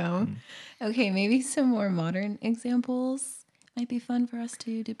welcome. Okay, maybe some more modern examples might be fun for us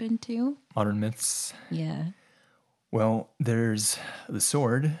to dip into. Modern myths. Yeah. Well, there's the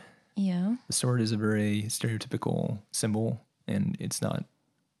sword. Yeah. The sword is a very stereotypical symbol, and it's not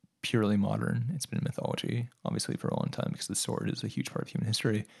purely modern. It's been in mythology, obviously, for a long time because the sword is a huge part of human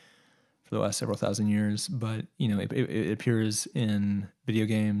history for the last several thousand years. But, it appears in video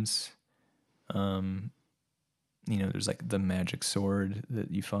games. There's like the magic sword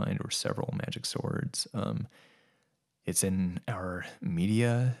that you find, or several magic swords. It's in our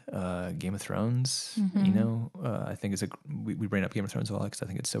media, Game of Thrones. I think we bring up Game of Thrones a lot because I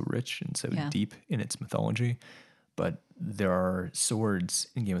think it's so rich and so Yeah. deep in its mythology. But there are swords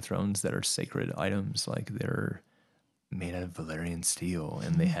in Game of Thrones that are sacred items, like they're made out of Valyrian steel,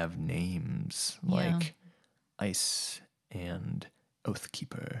 and they have names like Ice and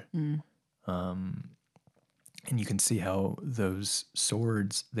Oathkeeper. And you can see how those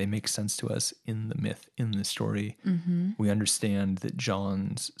swords, they make sense to us in the myth, in the story. We understand that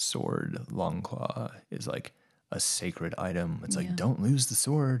John's sword, Longclaw, is like a sacred item. It's like, don't lose the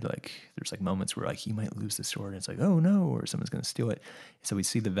sword. Like there's like moments where like he might lose the sword and it's like, oh no, or someone's going to steal it. So we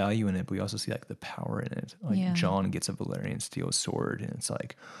see the value in it, but we also see like the power in it. Like John gets a Valyrian steel sword and it's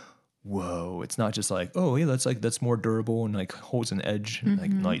like, whoa, it's not just like, oh yeah, that's more durable and like holds an edge, and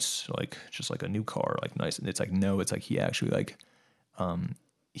like nice, like just like a new car, like nice. And it's like, no, it's like he actually like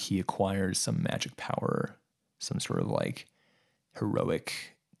he acquires some magic power, some sort of like heroic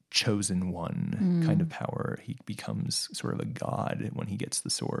chosen one kind of power. He becomes sort of a god when he gets the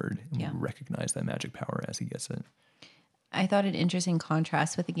sword, and we recognize that magic power as he gets it. I thought an interesting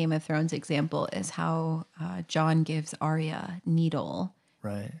contrast with the Game of Thrones example is how John gives Arya Needle,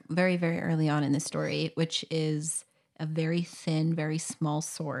 Right. very, very early on in the story, which is a very thin, very small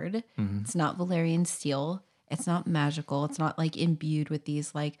sword. It's not Valerian steel. It's not magical. It's not like imbued with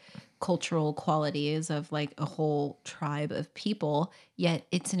these like cultural qualities of like a whole tribe of people, yet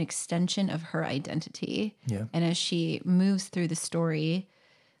it's an extension of her identity. Yeah. And as she moves through the story,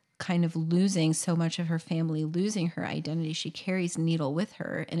 kind of losing so much of her family, losing her identity, she carries Needle with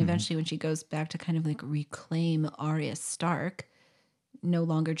her. And eventually, when she goes back to kind of like reclaim Arya Stark, no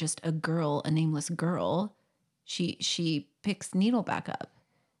longer just a girl, a nameless girl, she picks Needle back up.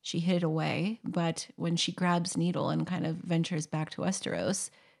 She hid it away, but when she grabs Needle and kind of ventures back to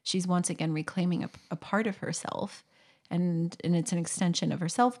Westeros, she's once again reclaiming a part of herself. And it's an extension of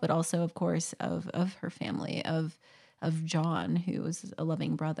herself, but also, of course, of her family, of Jon, who was a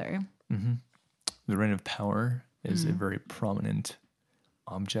loving brother. The Ring of Power is a very prominent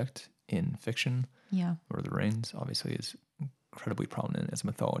object in fiction. Yeah. Lord of the Rings obviously is incredibly prominent as a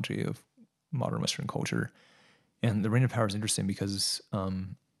mythology of modern Western culture. And the Ring of Power is interesting because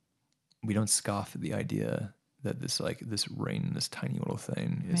we don't scoff at the idea that this ring, this tiny little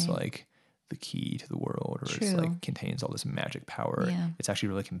thing, is Right. like the key to the world, or it's True. like contains all this magic power. Yeah. It's actually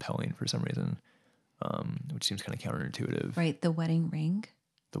really compelling for some reason, which seems kind of counterintuitive. Right. The wedding ring.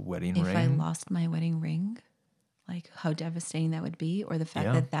 The wedding If ring. I lost my wedding ring, like how devastating that would be, or the fact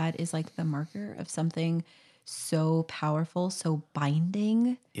Yeah. that that is like the marker of something so powerful, so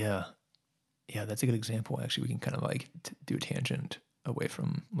binding. Yeah. Yeah, that's a good example. Actually, we can kind of like do a tangent away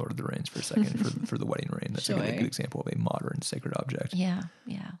from Lord of the Rings for a second for the wedding ring. That's a Sure. good example of a modern sacred object. Yeah.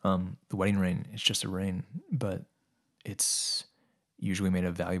 Yeah. The wedding ring is just a ring, but it's usually made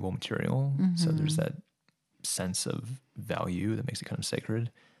of valuable material. So there's that sense of value that makes it kind of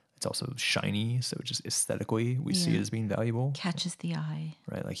sacred. It's also shiny, so just aesthetically we see it as being valuable, Catches the eye.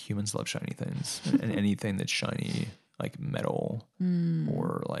 right? Like humans love shiny things, and anything that's shiny, like metal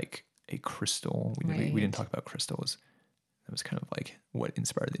or like a crystal. We didn't Right. talk about crystals. That was kind of like what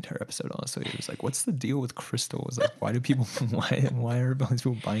inspired the entire episode. Honestly, it was like, what's the deal with crystals? Like, why do people? Why are all these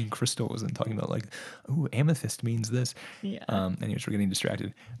people buying crystals and talking about like, oh, amethyst means this? Yeah. Anyways, we're getting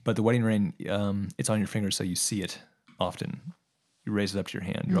distracted. But the wedding ring, it's on your finger, so you see it often. You raise it up to your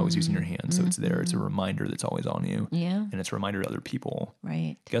hand. You're always using your hand, so it's there. It's a reminder that's always on you. Yeah. And it's a reminder to other people.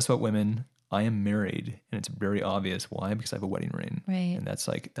 Right. Guess what, women? I am married, and it's very obvious. Why? Because I have a wedding ring. Right. And that's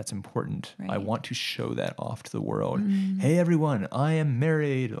important. I Right. want to show that off to the world. Hey, everyone, I am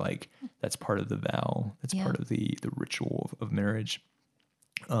married. Like, that's part of the vow. That's Yeah. part of the ritual of marriage.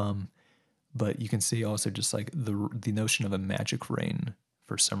 But you can see also just like the notion of a magic ring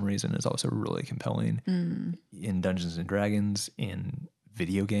for some reason is also really compelling in Dungeons and Dragons, in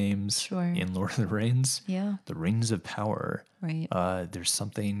video games, Sure. in Lord of the Rings. Yeah. The rings of power. Right. There's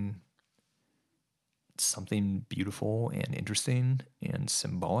something beautiful and interesting and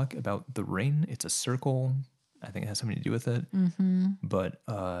symbolic about the ring. It's a circle. I think it has something to do with it. But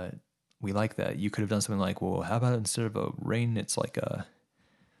we like that. You could have done something like, well, how about instead of a ring, it's like a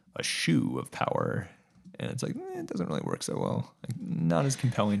shoe of power. And it's like, it doesn't really work so well. Like, not as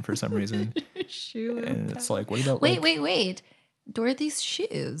compelling for some reason. Shoe. And it's like, what about Wait. Dorothy's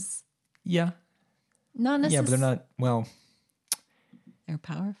shoes. Yeah. Not necessarily. Yeah, but they're not, well, They're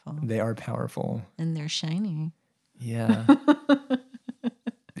powerful they are powerful. and they're shiny. Yeah.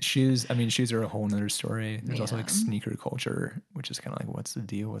 Shoes are a whole nother story. There's also like sneaker culture, which is kind of like, what's the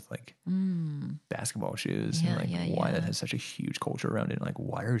deal with like basketball shoes Yeah, and like yeah, why that yeah. has such a huge culture around it. And like,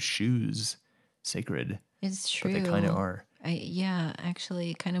 why are shoes sacred? It's true. But they kind of are.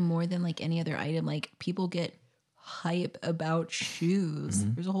 Actually, kind of more than like any other item. Like people get hype about shoes.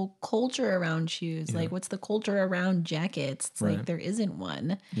 There's a whole culture around shoes. Like, what's the culture around jackets? It's like Right. there isn't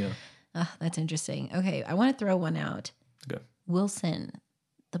one. Yeah. That's interesting. Okay, I want to throw one out. Okay. Wilson,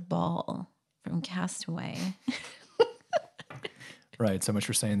 the ball from Castaway. Right. So much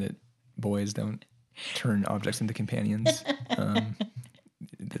for saying that boys don't turn objects into companions.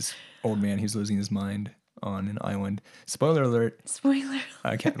 This old man who's losing his mind on an island. Spoiler alert. Spoiler.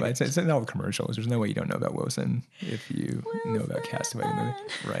 I can't. It's in all the commercials. There's no way you don't know about Wilson if you know about Castaway. The movie.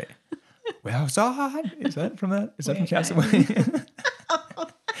 Right. Wilson. Is that from that? Is that from Castaway?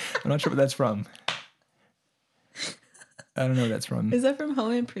 I'm not sure what that's from. I don't know what that's from. Is that from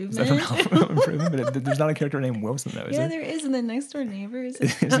Home Is Improvement? that from Home Improvement? But there's not a character named Wilson, though, is Yeah, there? there is in the Next Door Neighbors.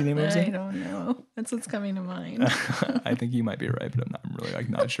 Is he named I Wilson? don't know. That's what's coming to mind. I think you might be right, but I'm really like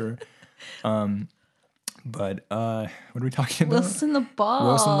not sure. But what are we talking about? Wilson the ball.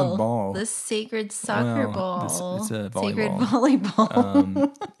 Wilson the ball. The sacred soccer Well, ball. it's a Sacred volleyball.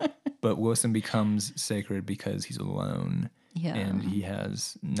 volleyball. But Wilson becomes sacred because he's alone. Yeah. And he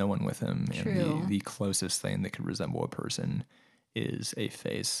has no one with him. True. And the closest thing that could resemble a person is a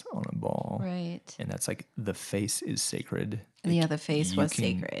face on a ball. Right. And that's like the face is sacred. Yeah, the face was you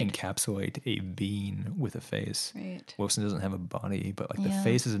sacred. can encapsulate a being with a face. Right. Wilson doesn't have a body, but like the Yeah.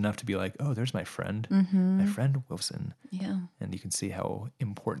 face is enough to be like, oh, there's my friend. Mm-hmm. My friend Wilson. Yeah. And you can see how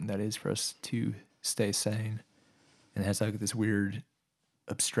important that is for us to stay sane. And it has like this weird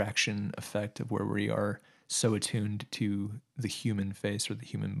abstraction effect of where we are so attuned to the human face or the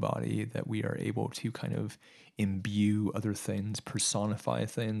human body that we are able to kind of imbue other things, personify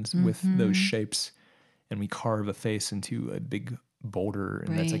things with those shapes. And we carve a face into a big boulder.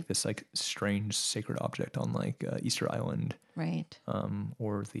 And that's like this like strange sacred object on like Easter Island. Right.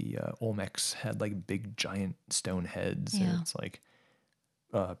 Or the Olmecs had like big giant stone heads. Yeah. And it's like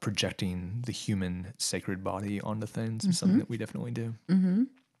projecting the human sacred body onto things is something that we definitely do. Mm-hmm.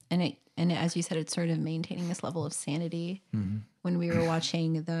 And as you said, it's sort of maintaining this level of sanity. When we were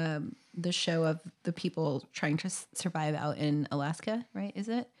watching the show of the people trying to survive out in Alaska, right? Is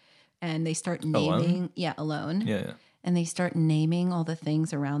it? And they start naming, alone. Yeah. And they start naming all the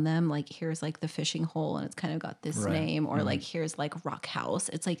things around them. Like here's like the fishing hole, and it's kind of got this name, or like here's like rock house.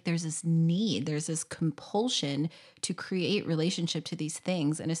 It's like there's this need, there's this compulsion to create relationship to these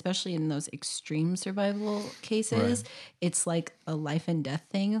things, and especially in those extreme survival cases, it's like a life and death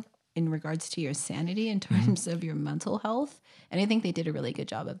thing in regards to your sanity in terms of your mental health. And I think they did a really good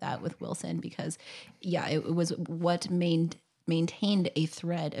job of that with Wilson because, it was what maintained a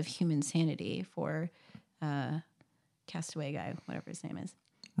thread of human sanity for Castaway guy, whatever his name is.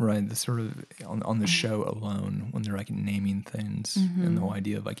 Right. The sort of on the show alone, when they're like naming things and the whole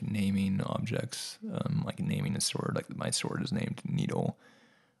idea of like naming objects, like naming a sword, like my sword is named Needle.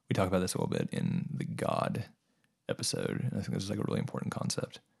 We talk about this a little bit in the God episode. And I think this is like a really important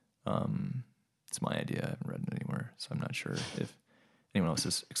concept. It's my idea. I haven't read it anywhere, so I'm not sure if anyone else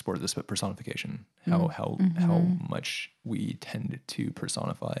has explored this, but personification, how much we tend to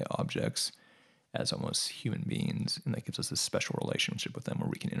personify objects as almost human beings, and that gives us this special relationship with them where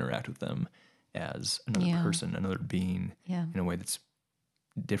we can interact with them as another person, another being in a way that's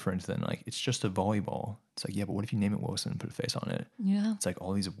different than like, it's just a volleyball. It's like, but what if you name it Wilson and put a face on it? Yeah. It's like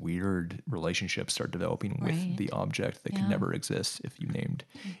all these weird relationships start developing with the object that could never exist if you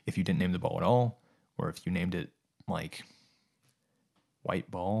didn't name the ball at all, or if you named it like white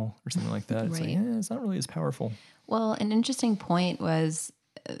ball or something like that. It's like, it's not really as powerful. Well, an interesting point was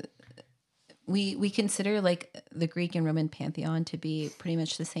we consider like the Greek and Roman pantheon to be pretty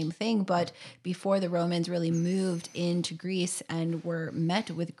much the same thing, but before the Romans really moved into Greece and were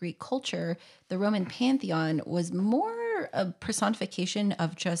met with Greek culture, the Roman pantheon was more a personification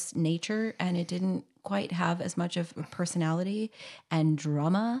of just nature, and it didn't quite have as much of a personality and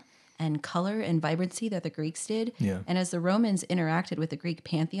drama and color and vibrancy that the Greeks did. Yeah. And as the Romans interacted with the Greek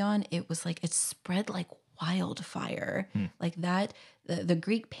pantheon, it was like it spread like wildfire. Like that, the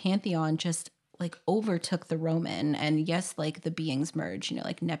Greek pantheon just like overtook the Roman, and yes, like the beings merged,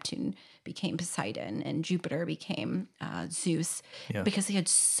 like Neptune became Poseidon and Jupiter became Zeus, because they had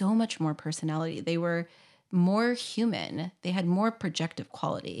so much more personality. They were more human. They had more projective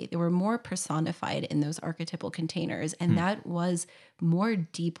quality. They were more personified in those archetypal containers. And that was more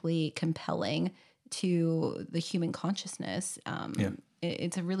deeply compelling to the human consciousness.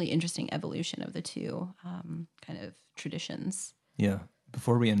 It's a really interesting evolution of the two kind of traditions. Yeah.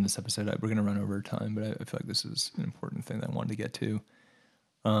 Before we end this episode, we're going to run over time, but I feel like this is an important thing that I wanted to get to.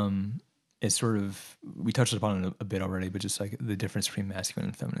 It's sort of, we touched upon it a bit already, but just like the difference between masculine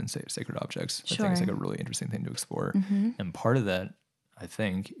and feminine sacred objects. I think it's like a really interesting thing to explore. And part of that, I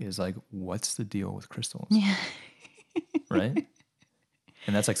think, is like, what's the deal with crystals? Yeah. Right?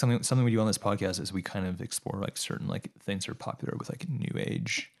 And that's like something we do on this podcast is we kind of explore like certain like things that are popular with like new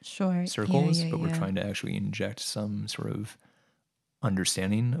age circles, but we're trying to actually inject some sort of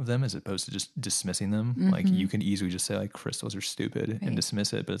understanding of them as opposed to just dismissing them. Like you can easily just say like crystals are stupid and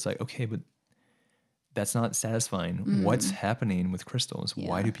dismiss it, but it's like, okay, but that's not satisfying. What's happening with crystals?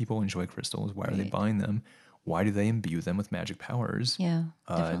 Why do people enjoy crystals? Why are they buying them? Why do they imbue them with magic powers? Yeah,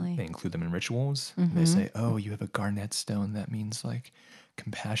 definitely. They include them in rituals. They say, oh, you have a garnet stone. That means like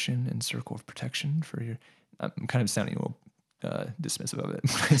compassion and circle of protection for your... I'm kind of sounding a little dismissive of it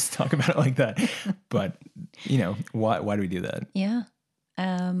when I talk about it like that. But, why do we do that? Yeah.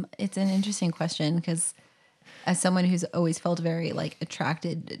 It's an interesting question because as someone who's always felt very like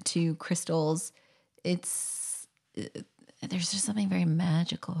attracted to crystals, it's there's just something very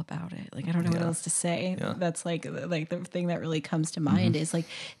magical about it. Like, I don't know what Yeah. else to say. Yeah. That's like the thing that really comes to mind is like,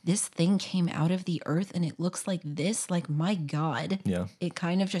 this thing came out of the earth and it looks like this. Like, my God. Yeah. It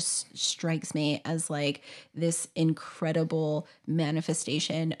kind of just strikes me as like this incredible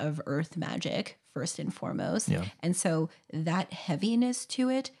manifestation of earth magic, first and foremost. Yeah. And so that heaviness to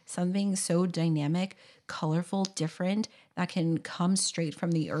it, something so dynamic, colorful, different, that can come straight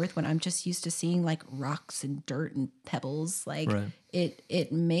from the earth when I'm just used to seeing like rocks and dirt and pebbles. Like, Right.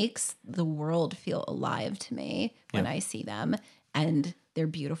 it makes the world feel alive to me when Yeah. I see them. And they're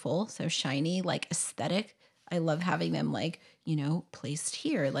beautiful, so shiny, like aesthetic. I love having them like, placed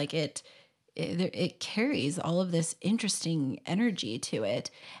here. Like it carries all of this interesting energy to it,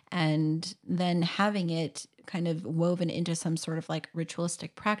 and then having it kind of woven into some sort of like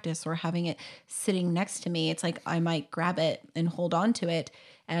ritualistic practice, or having it sitting next to me, it's like I might grab it and hold on to it,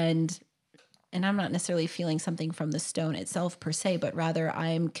 and I'm not necessarily feeling something from the stone itself per se, but rather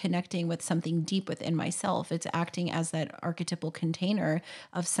I'm connecting with something deep within myself. It's acting as that archetypal container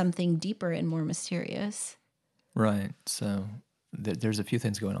of something deeper and more mysterious. Right. So there's a few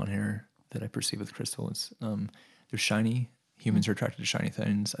things going on here that I perceive with crystals. They're shiny. Humans are attracted to shiny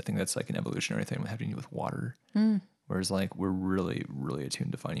things. I think that's like an evolutionary thing having to do with water. Whereas like we're really, really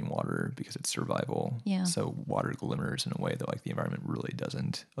attuned to finding water because it's survival. Yeah. So water glimmers in a way that like the environment really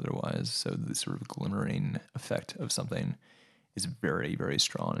doesn't otherwise. So the sort of glimmering effect of something is very, very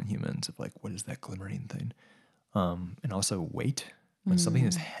strong in humans of like, what is that glimmering thing? And also weight. When something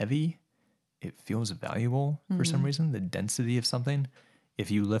is heavy, it feels valuable for some reason. The density of something. If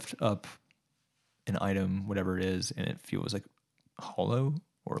you lift up an item, whatever it is, and it feels like hollow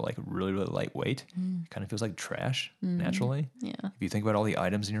or like really, really lightweight, it kind of feels like trash naturally. Yeah. If you think about all the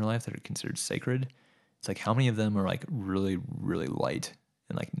items in your life that are considered sacred, it's like how many of them are like really, really light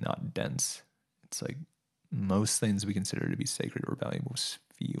and like not dense? It's like most things we consider to be sacred or valuable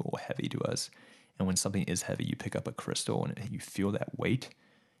feel heavy to us. And when something is heavy, you pick up a crystal and you feel that weight.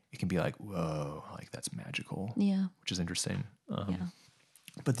 It can be like, whoa, like that's magical, Yeah. which is interesting. Yeah.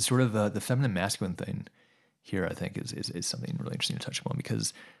 But the sort of the feminine masculine thing here, I think, is something really interesting to touch upon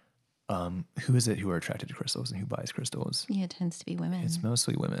because who is it who are attracted to crystals and who buys crystals? Yeah. It tends to be women. It's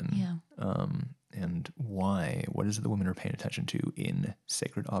mostly women. Yeah. And why? What is it the women are paying attention to in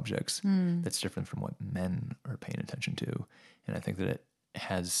sacred objects that's different from what men are paying attention to? And I think that it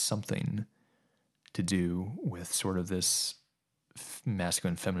has something to do with sort of this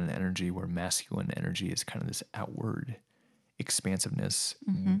masculine feminine energy, where masculine energy is kind of this outward expansiveness,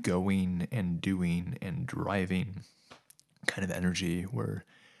 going and doing and driving kind of energy, where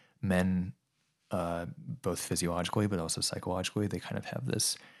men, both physiologically but also psychologically, they kind of have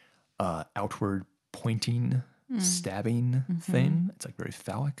this outward pointing, stabbing thing. It's like very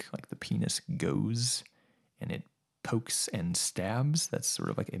phallic, like the penis goes and it pokes and stabs. That's sort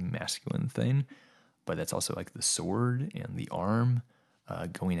of like a masculine thing. But that's also like the sword and the arm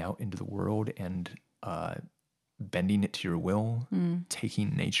going out into the world and bending it to your will,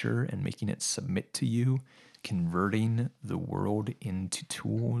 taking nature and making it submit to you, converting the world into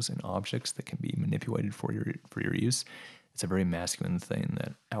tools and objects that can be manipulated for your use. It's a very masculine thing,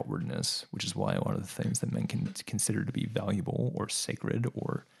 that outwardness, which is why a lot of the things that men can consider to be valuable or sacred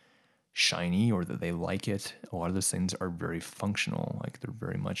or shiny, or that they like it, a lot of those things are very functional. Like they're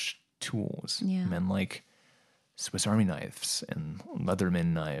very much tools. Yeah. Men like Swiss Army knives and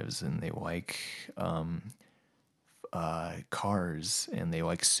Leatherman knives, and they like cars, and they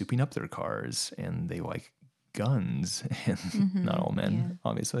like souping up their cars, and they like guns. And not all men,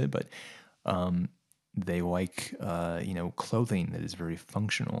 obviously, but they like clothing that is very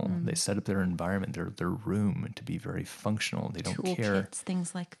functional. They set up their environment, their room, to be very functional. They don't care. Toolkits,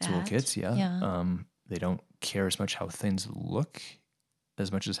 things like that. Toolkits, yeah. Yeah. They don't care as much how things look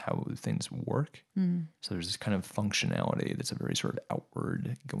as much as how things work. So there's this kind of functionality that's a very sort of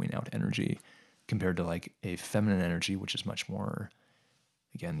outward, going out energy, compared to like a feminine energy, which is much more,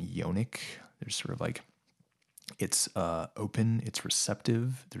 again, yonic. There's sort of like, it's open, it's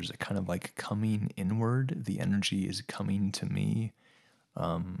receptive. There's a kind of like coming inward. The energy is coming to me.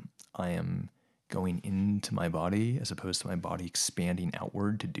 I am going into my body as opposed to my body expanding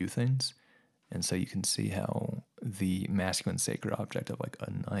outward to do things. And so you can see how the masculine sacred object of like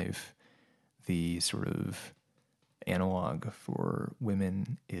a knife, the sort of analog for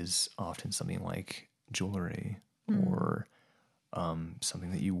women, is often something like jewelry or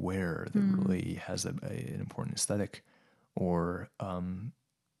something that you wear that really has an important aesthetic, or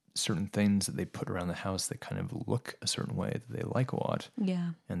certain things that they put around the house that kind of look a certain way that they like a lot. Yeah.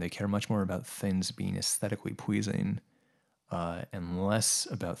 And they care much more about things being aesthetically pleasing and less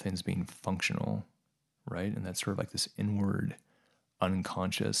about things being functional. right? And that's sort of like this inward,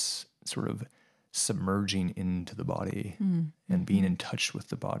 unconscious sort of submerging into the body and being in touch with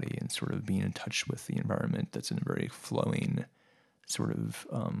the body and sort of being in touch with the environment that's in a very flowing, sort of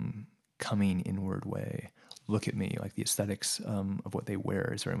coming inward way. Look at me, like the aesthetics of what they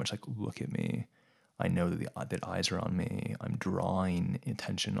wear is very much like, look at me. I know that eyes are on me. I'm drawing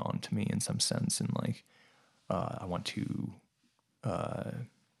attention onto me in some sense. And like, I want to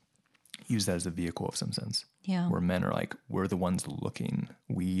use that as a vehicle of some sense. Yeah. Where men are like, we're the ones looking.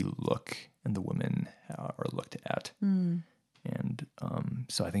 We look, and the women are looked at. And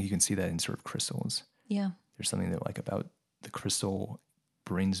so I think you can see that in sort of crystals. Yeah. There's something that like about the crystal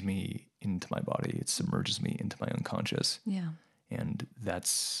brings me into my body. It submerges me into my unconscious. Yeah. And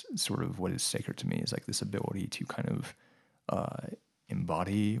that's sort of what is sacred to me, is like this ability to kind of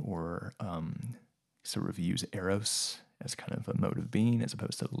embody or sort of use eros as kind of a mode of being as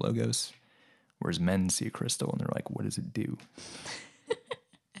opposed to the logos. Whereas men see a crystal and they're like, what does it do?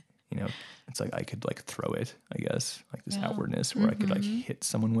 You know, it's like I could like throw it, I guess, like this outwardness, or I could like hit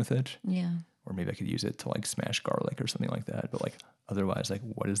someone with it. Yeah. Or maybe I could use it to like smash garlic or something like that. But like otherwise, like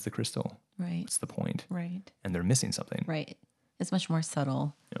what is the crystal? Right. What's the point? Right. And they're missing something. Right. It's much more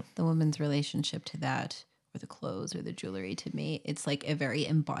subtle. Yeah. The woman's relationship to that, or the clothes or the jewelry, to me, it's like a very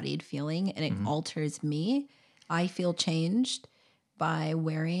embodied feeling, and it alters me. I feel changed by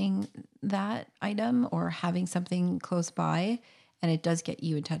wearing that item or having something close by. And it does get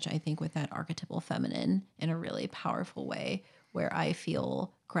you in touch, I think, with that archetypal feminine in a really powerful way, where I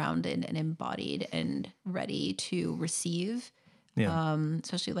feel grounded and embodied and ready to receive. Yeah.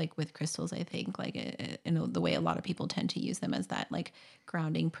 Especially like with crystals, I think like in the way a lot of people tend to use them as that like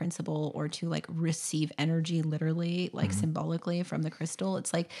grounding principle, or to like receive energy literally, like symbolically from the crystal.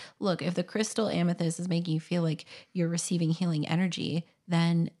 It's like, look, if the crystal amethyst is making you feel like you're receiving healing energy,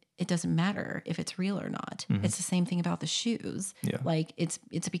 then it doesn't matter if it's real or not. It's the same thing about the shoes. Yeah. Like it's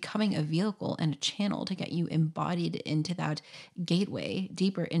becoming a vehicle and a channel to get you embodied into that gateway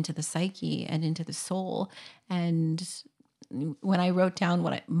deeper into the psyche and into the soul. And when I wrote down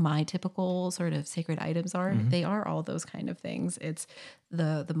what my typical sort of sacred items are, they are all those kind of things. It's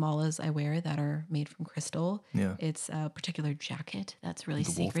the malas I wear that are made from crystal. Yeah. It's a particular jacket that's really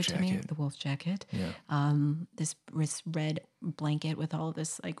The wolf sacred to me. jacket. The wolf jacket. Yeah. This red blanket with all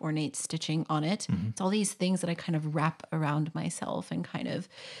this like ornate stitching on it. It's all these things that I kind of wrap around myself and kind of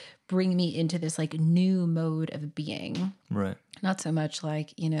bring me into this like new mode of being. Right. Not so much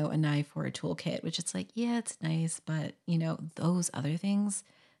like, you know, a knife or a toolkit, which it's like, yeah, it's nice, but you know, those other things,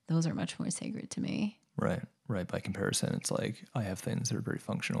 those are much more sacred to me. Right. Right. By comparison, it's like I have things that are very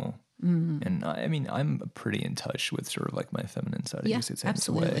functional. And I mean, I'm pretty in touch with sort of like my feminine side. I Yeah, guess it's in a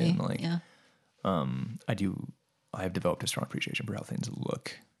absolutely. way. And like, Yeah. I have developed a strong appreciation for how things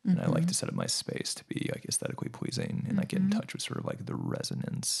look. And I like to set up my space to be like aesthetically pleasing, and I get in touch with sort of like the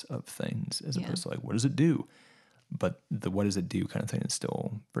resonance of things as opposed to like, what does it do? But the what does it do kind of thing is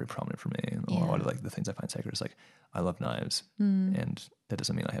still very prominent for me. And a lot of like the things I find sacred is like, I love knives. And that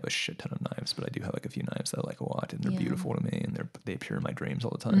doesn't mean I have a shit ton of knives, but I do have like a few knives that I like a lot, and they're beautiful to me, and they appear in my dreams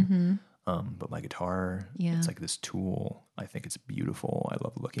all the time. But my guitar, it's like this tool. I think it's beautiful. I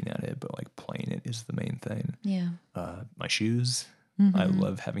love looking at it, but like playing it is the main thing. Yeah. My shoes, I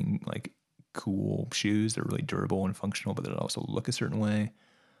love having like cool shoes. They're really durable and functional, but they also look a certain way.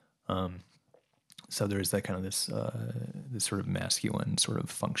 So there's that kind of this sort of masculine, sort of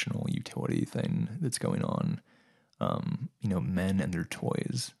functional utility thing that's going on. You know, men and their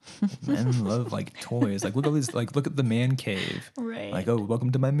toys. Men love like toys. Like look at this. Like look at the man cave. Right. Like, oh,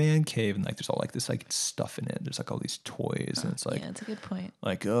 welcome to my man cave, and like there's all like this like stuff in it. There's like all these toys, and it's like, yeah, it's a good point.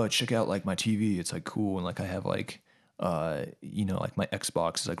 like, oh, check out like my TV. It's like cool, and like I have like you know, like my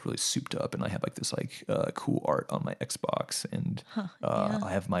Xbox is like really souped up, and I have like this like cool art on my Xbox, and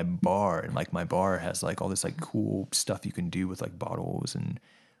I have my bar, and like my bar has like all this like cool stuff you can do with like bottles and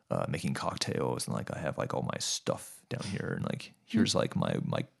making cocktails, and like I have like all my stuff down here, and like here's like my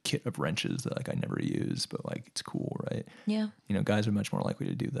kit of wrenches that like I never use, but like it's cool, right? Yeah. You know, guys are much more likely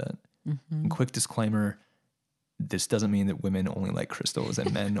to do that. And quick disclaimer, this doesn't mean that women only like crystals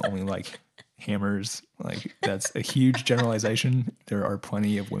and men only like hammers. Like that's a huge generalization. There are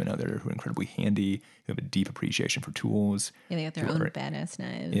plenty of women out there who are incredibly handy, who have a deep appreciation for tools. Yeah, they got their own badass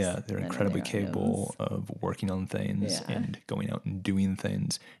knives. Yeah, they're incredibly capable of working on things and going out and doing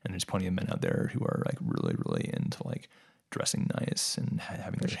things. And there's plenty of men out there who are like really, really into like dressing nice and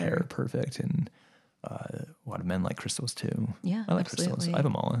having their hair perfect. And a lot of men like crystals too. Yeah, I like crystals. I have a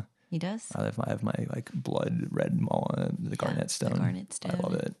mala. He does. I have my like blood red mala, the garnet stone. The garnet stone. I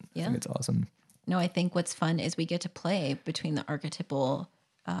love it. Yeah. I think it's awesome. No, I think what's fun is we get to play between the archetypal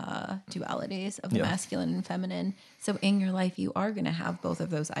dualities of the Yeah. masculine and feminine. So in your life, you are going to have both of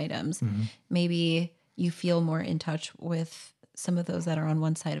those items. Maybe you feel more in touch with some of those that are on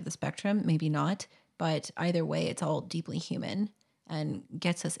one side of the spectrum, maybe not. But either way, it's all deeply human and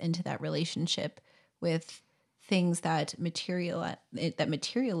gets us into that relationship with things that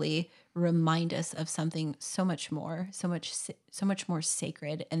materially remind us of something so much more, so much more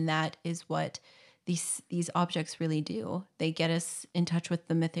sacred. And that is what these objects really do. They get us in touch with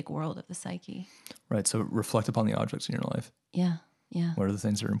the mythic world of the psyche. Right. So reflect upon the objects in your life. Yeah. Yeah. What are the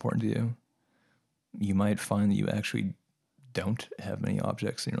things that are important to you? You might find that you actually don't have many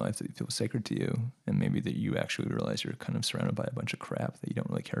objects in your life that feel sacred to you. And maybe that you actually realize you're kind of surrounded by a bunch of crap that you don't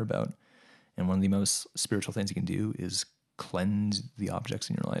really care about. And one of the most spiritual things you can do is cleanse the objects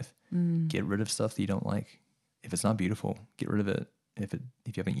in your life. Get rid of stuff that you don't like. If it's not beautiful, get rid of it. If you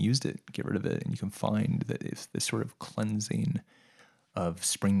haven't used it, get rid of it. And you can find that if this sort of cleansing of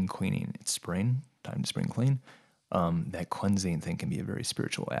spring cleaning, it's spring, time to spring clean, that cleansing thing can be a very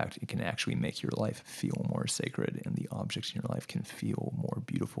spiritual act. It can actually make your life feel more sacred, and the objects in your life can feel more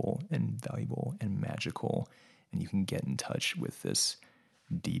beautiful and valuable and magical. And you can get in touch with this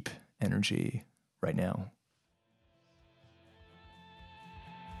deep energy right now.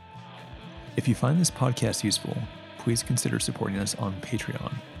 If you find this podcast useful, please consider supporting us on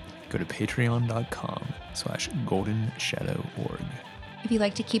Patreon. Go to patreon.com/goldenshadow.org. If you'd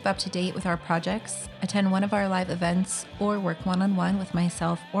like to keep up to date with our projects, attend one of our live events, or work one-on-one with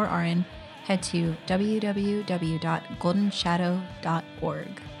myself or Aaron, head to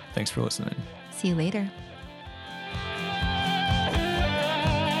www.goldenshadow.org. Thanks for listening. See you later.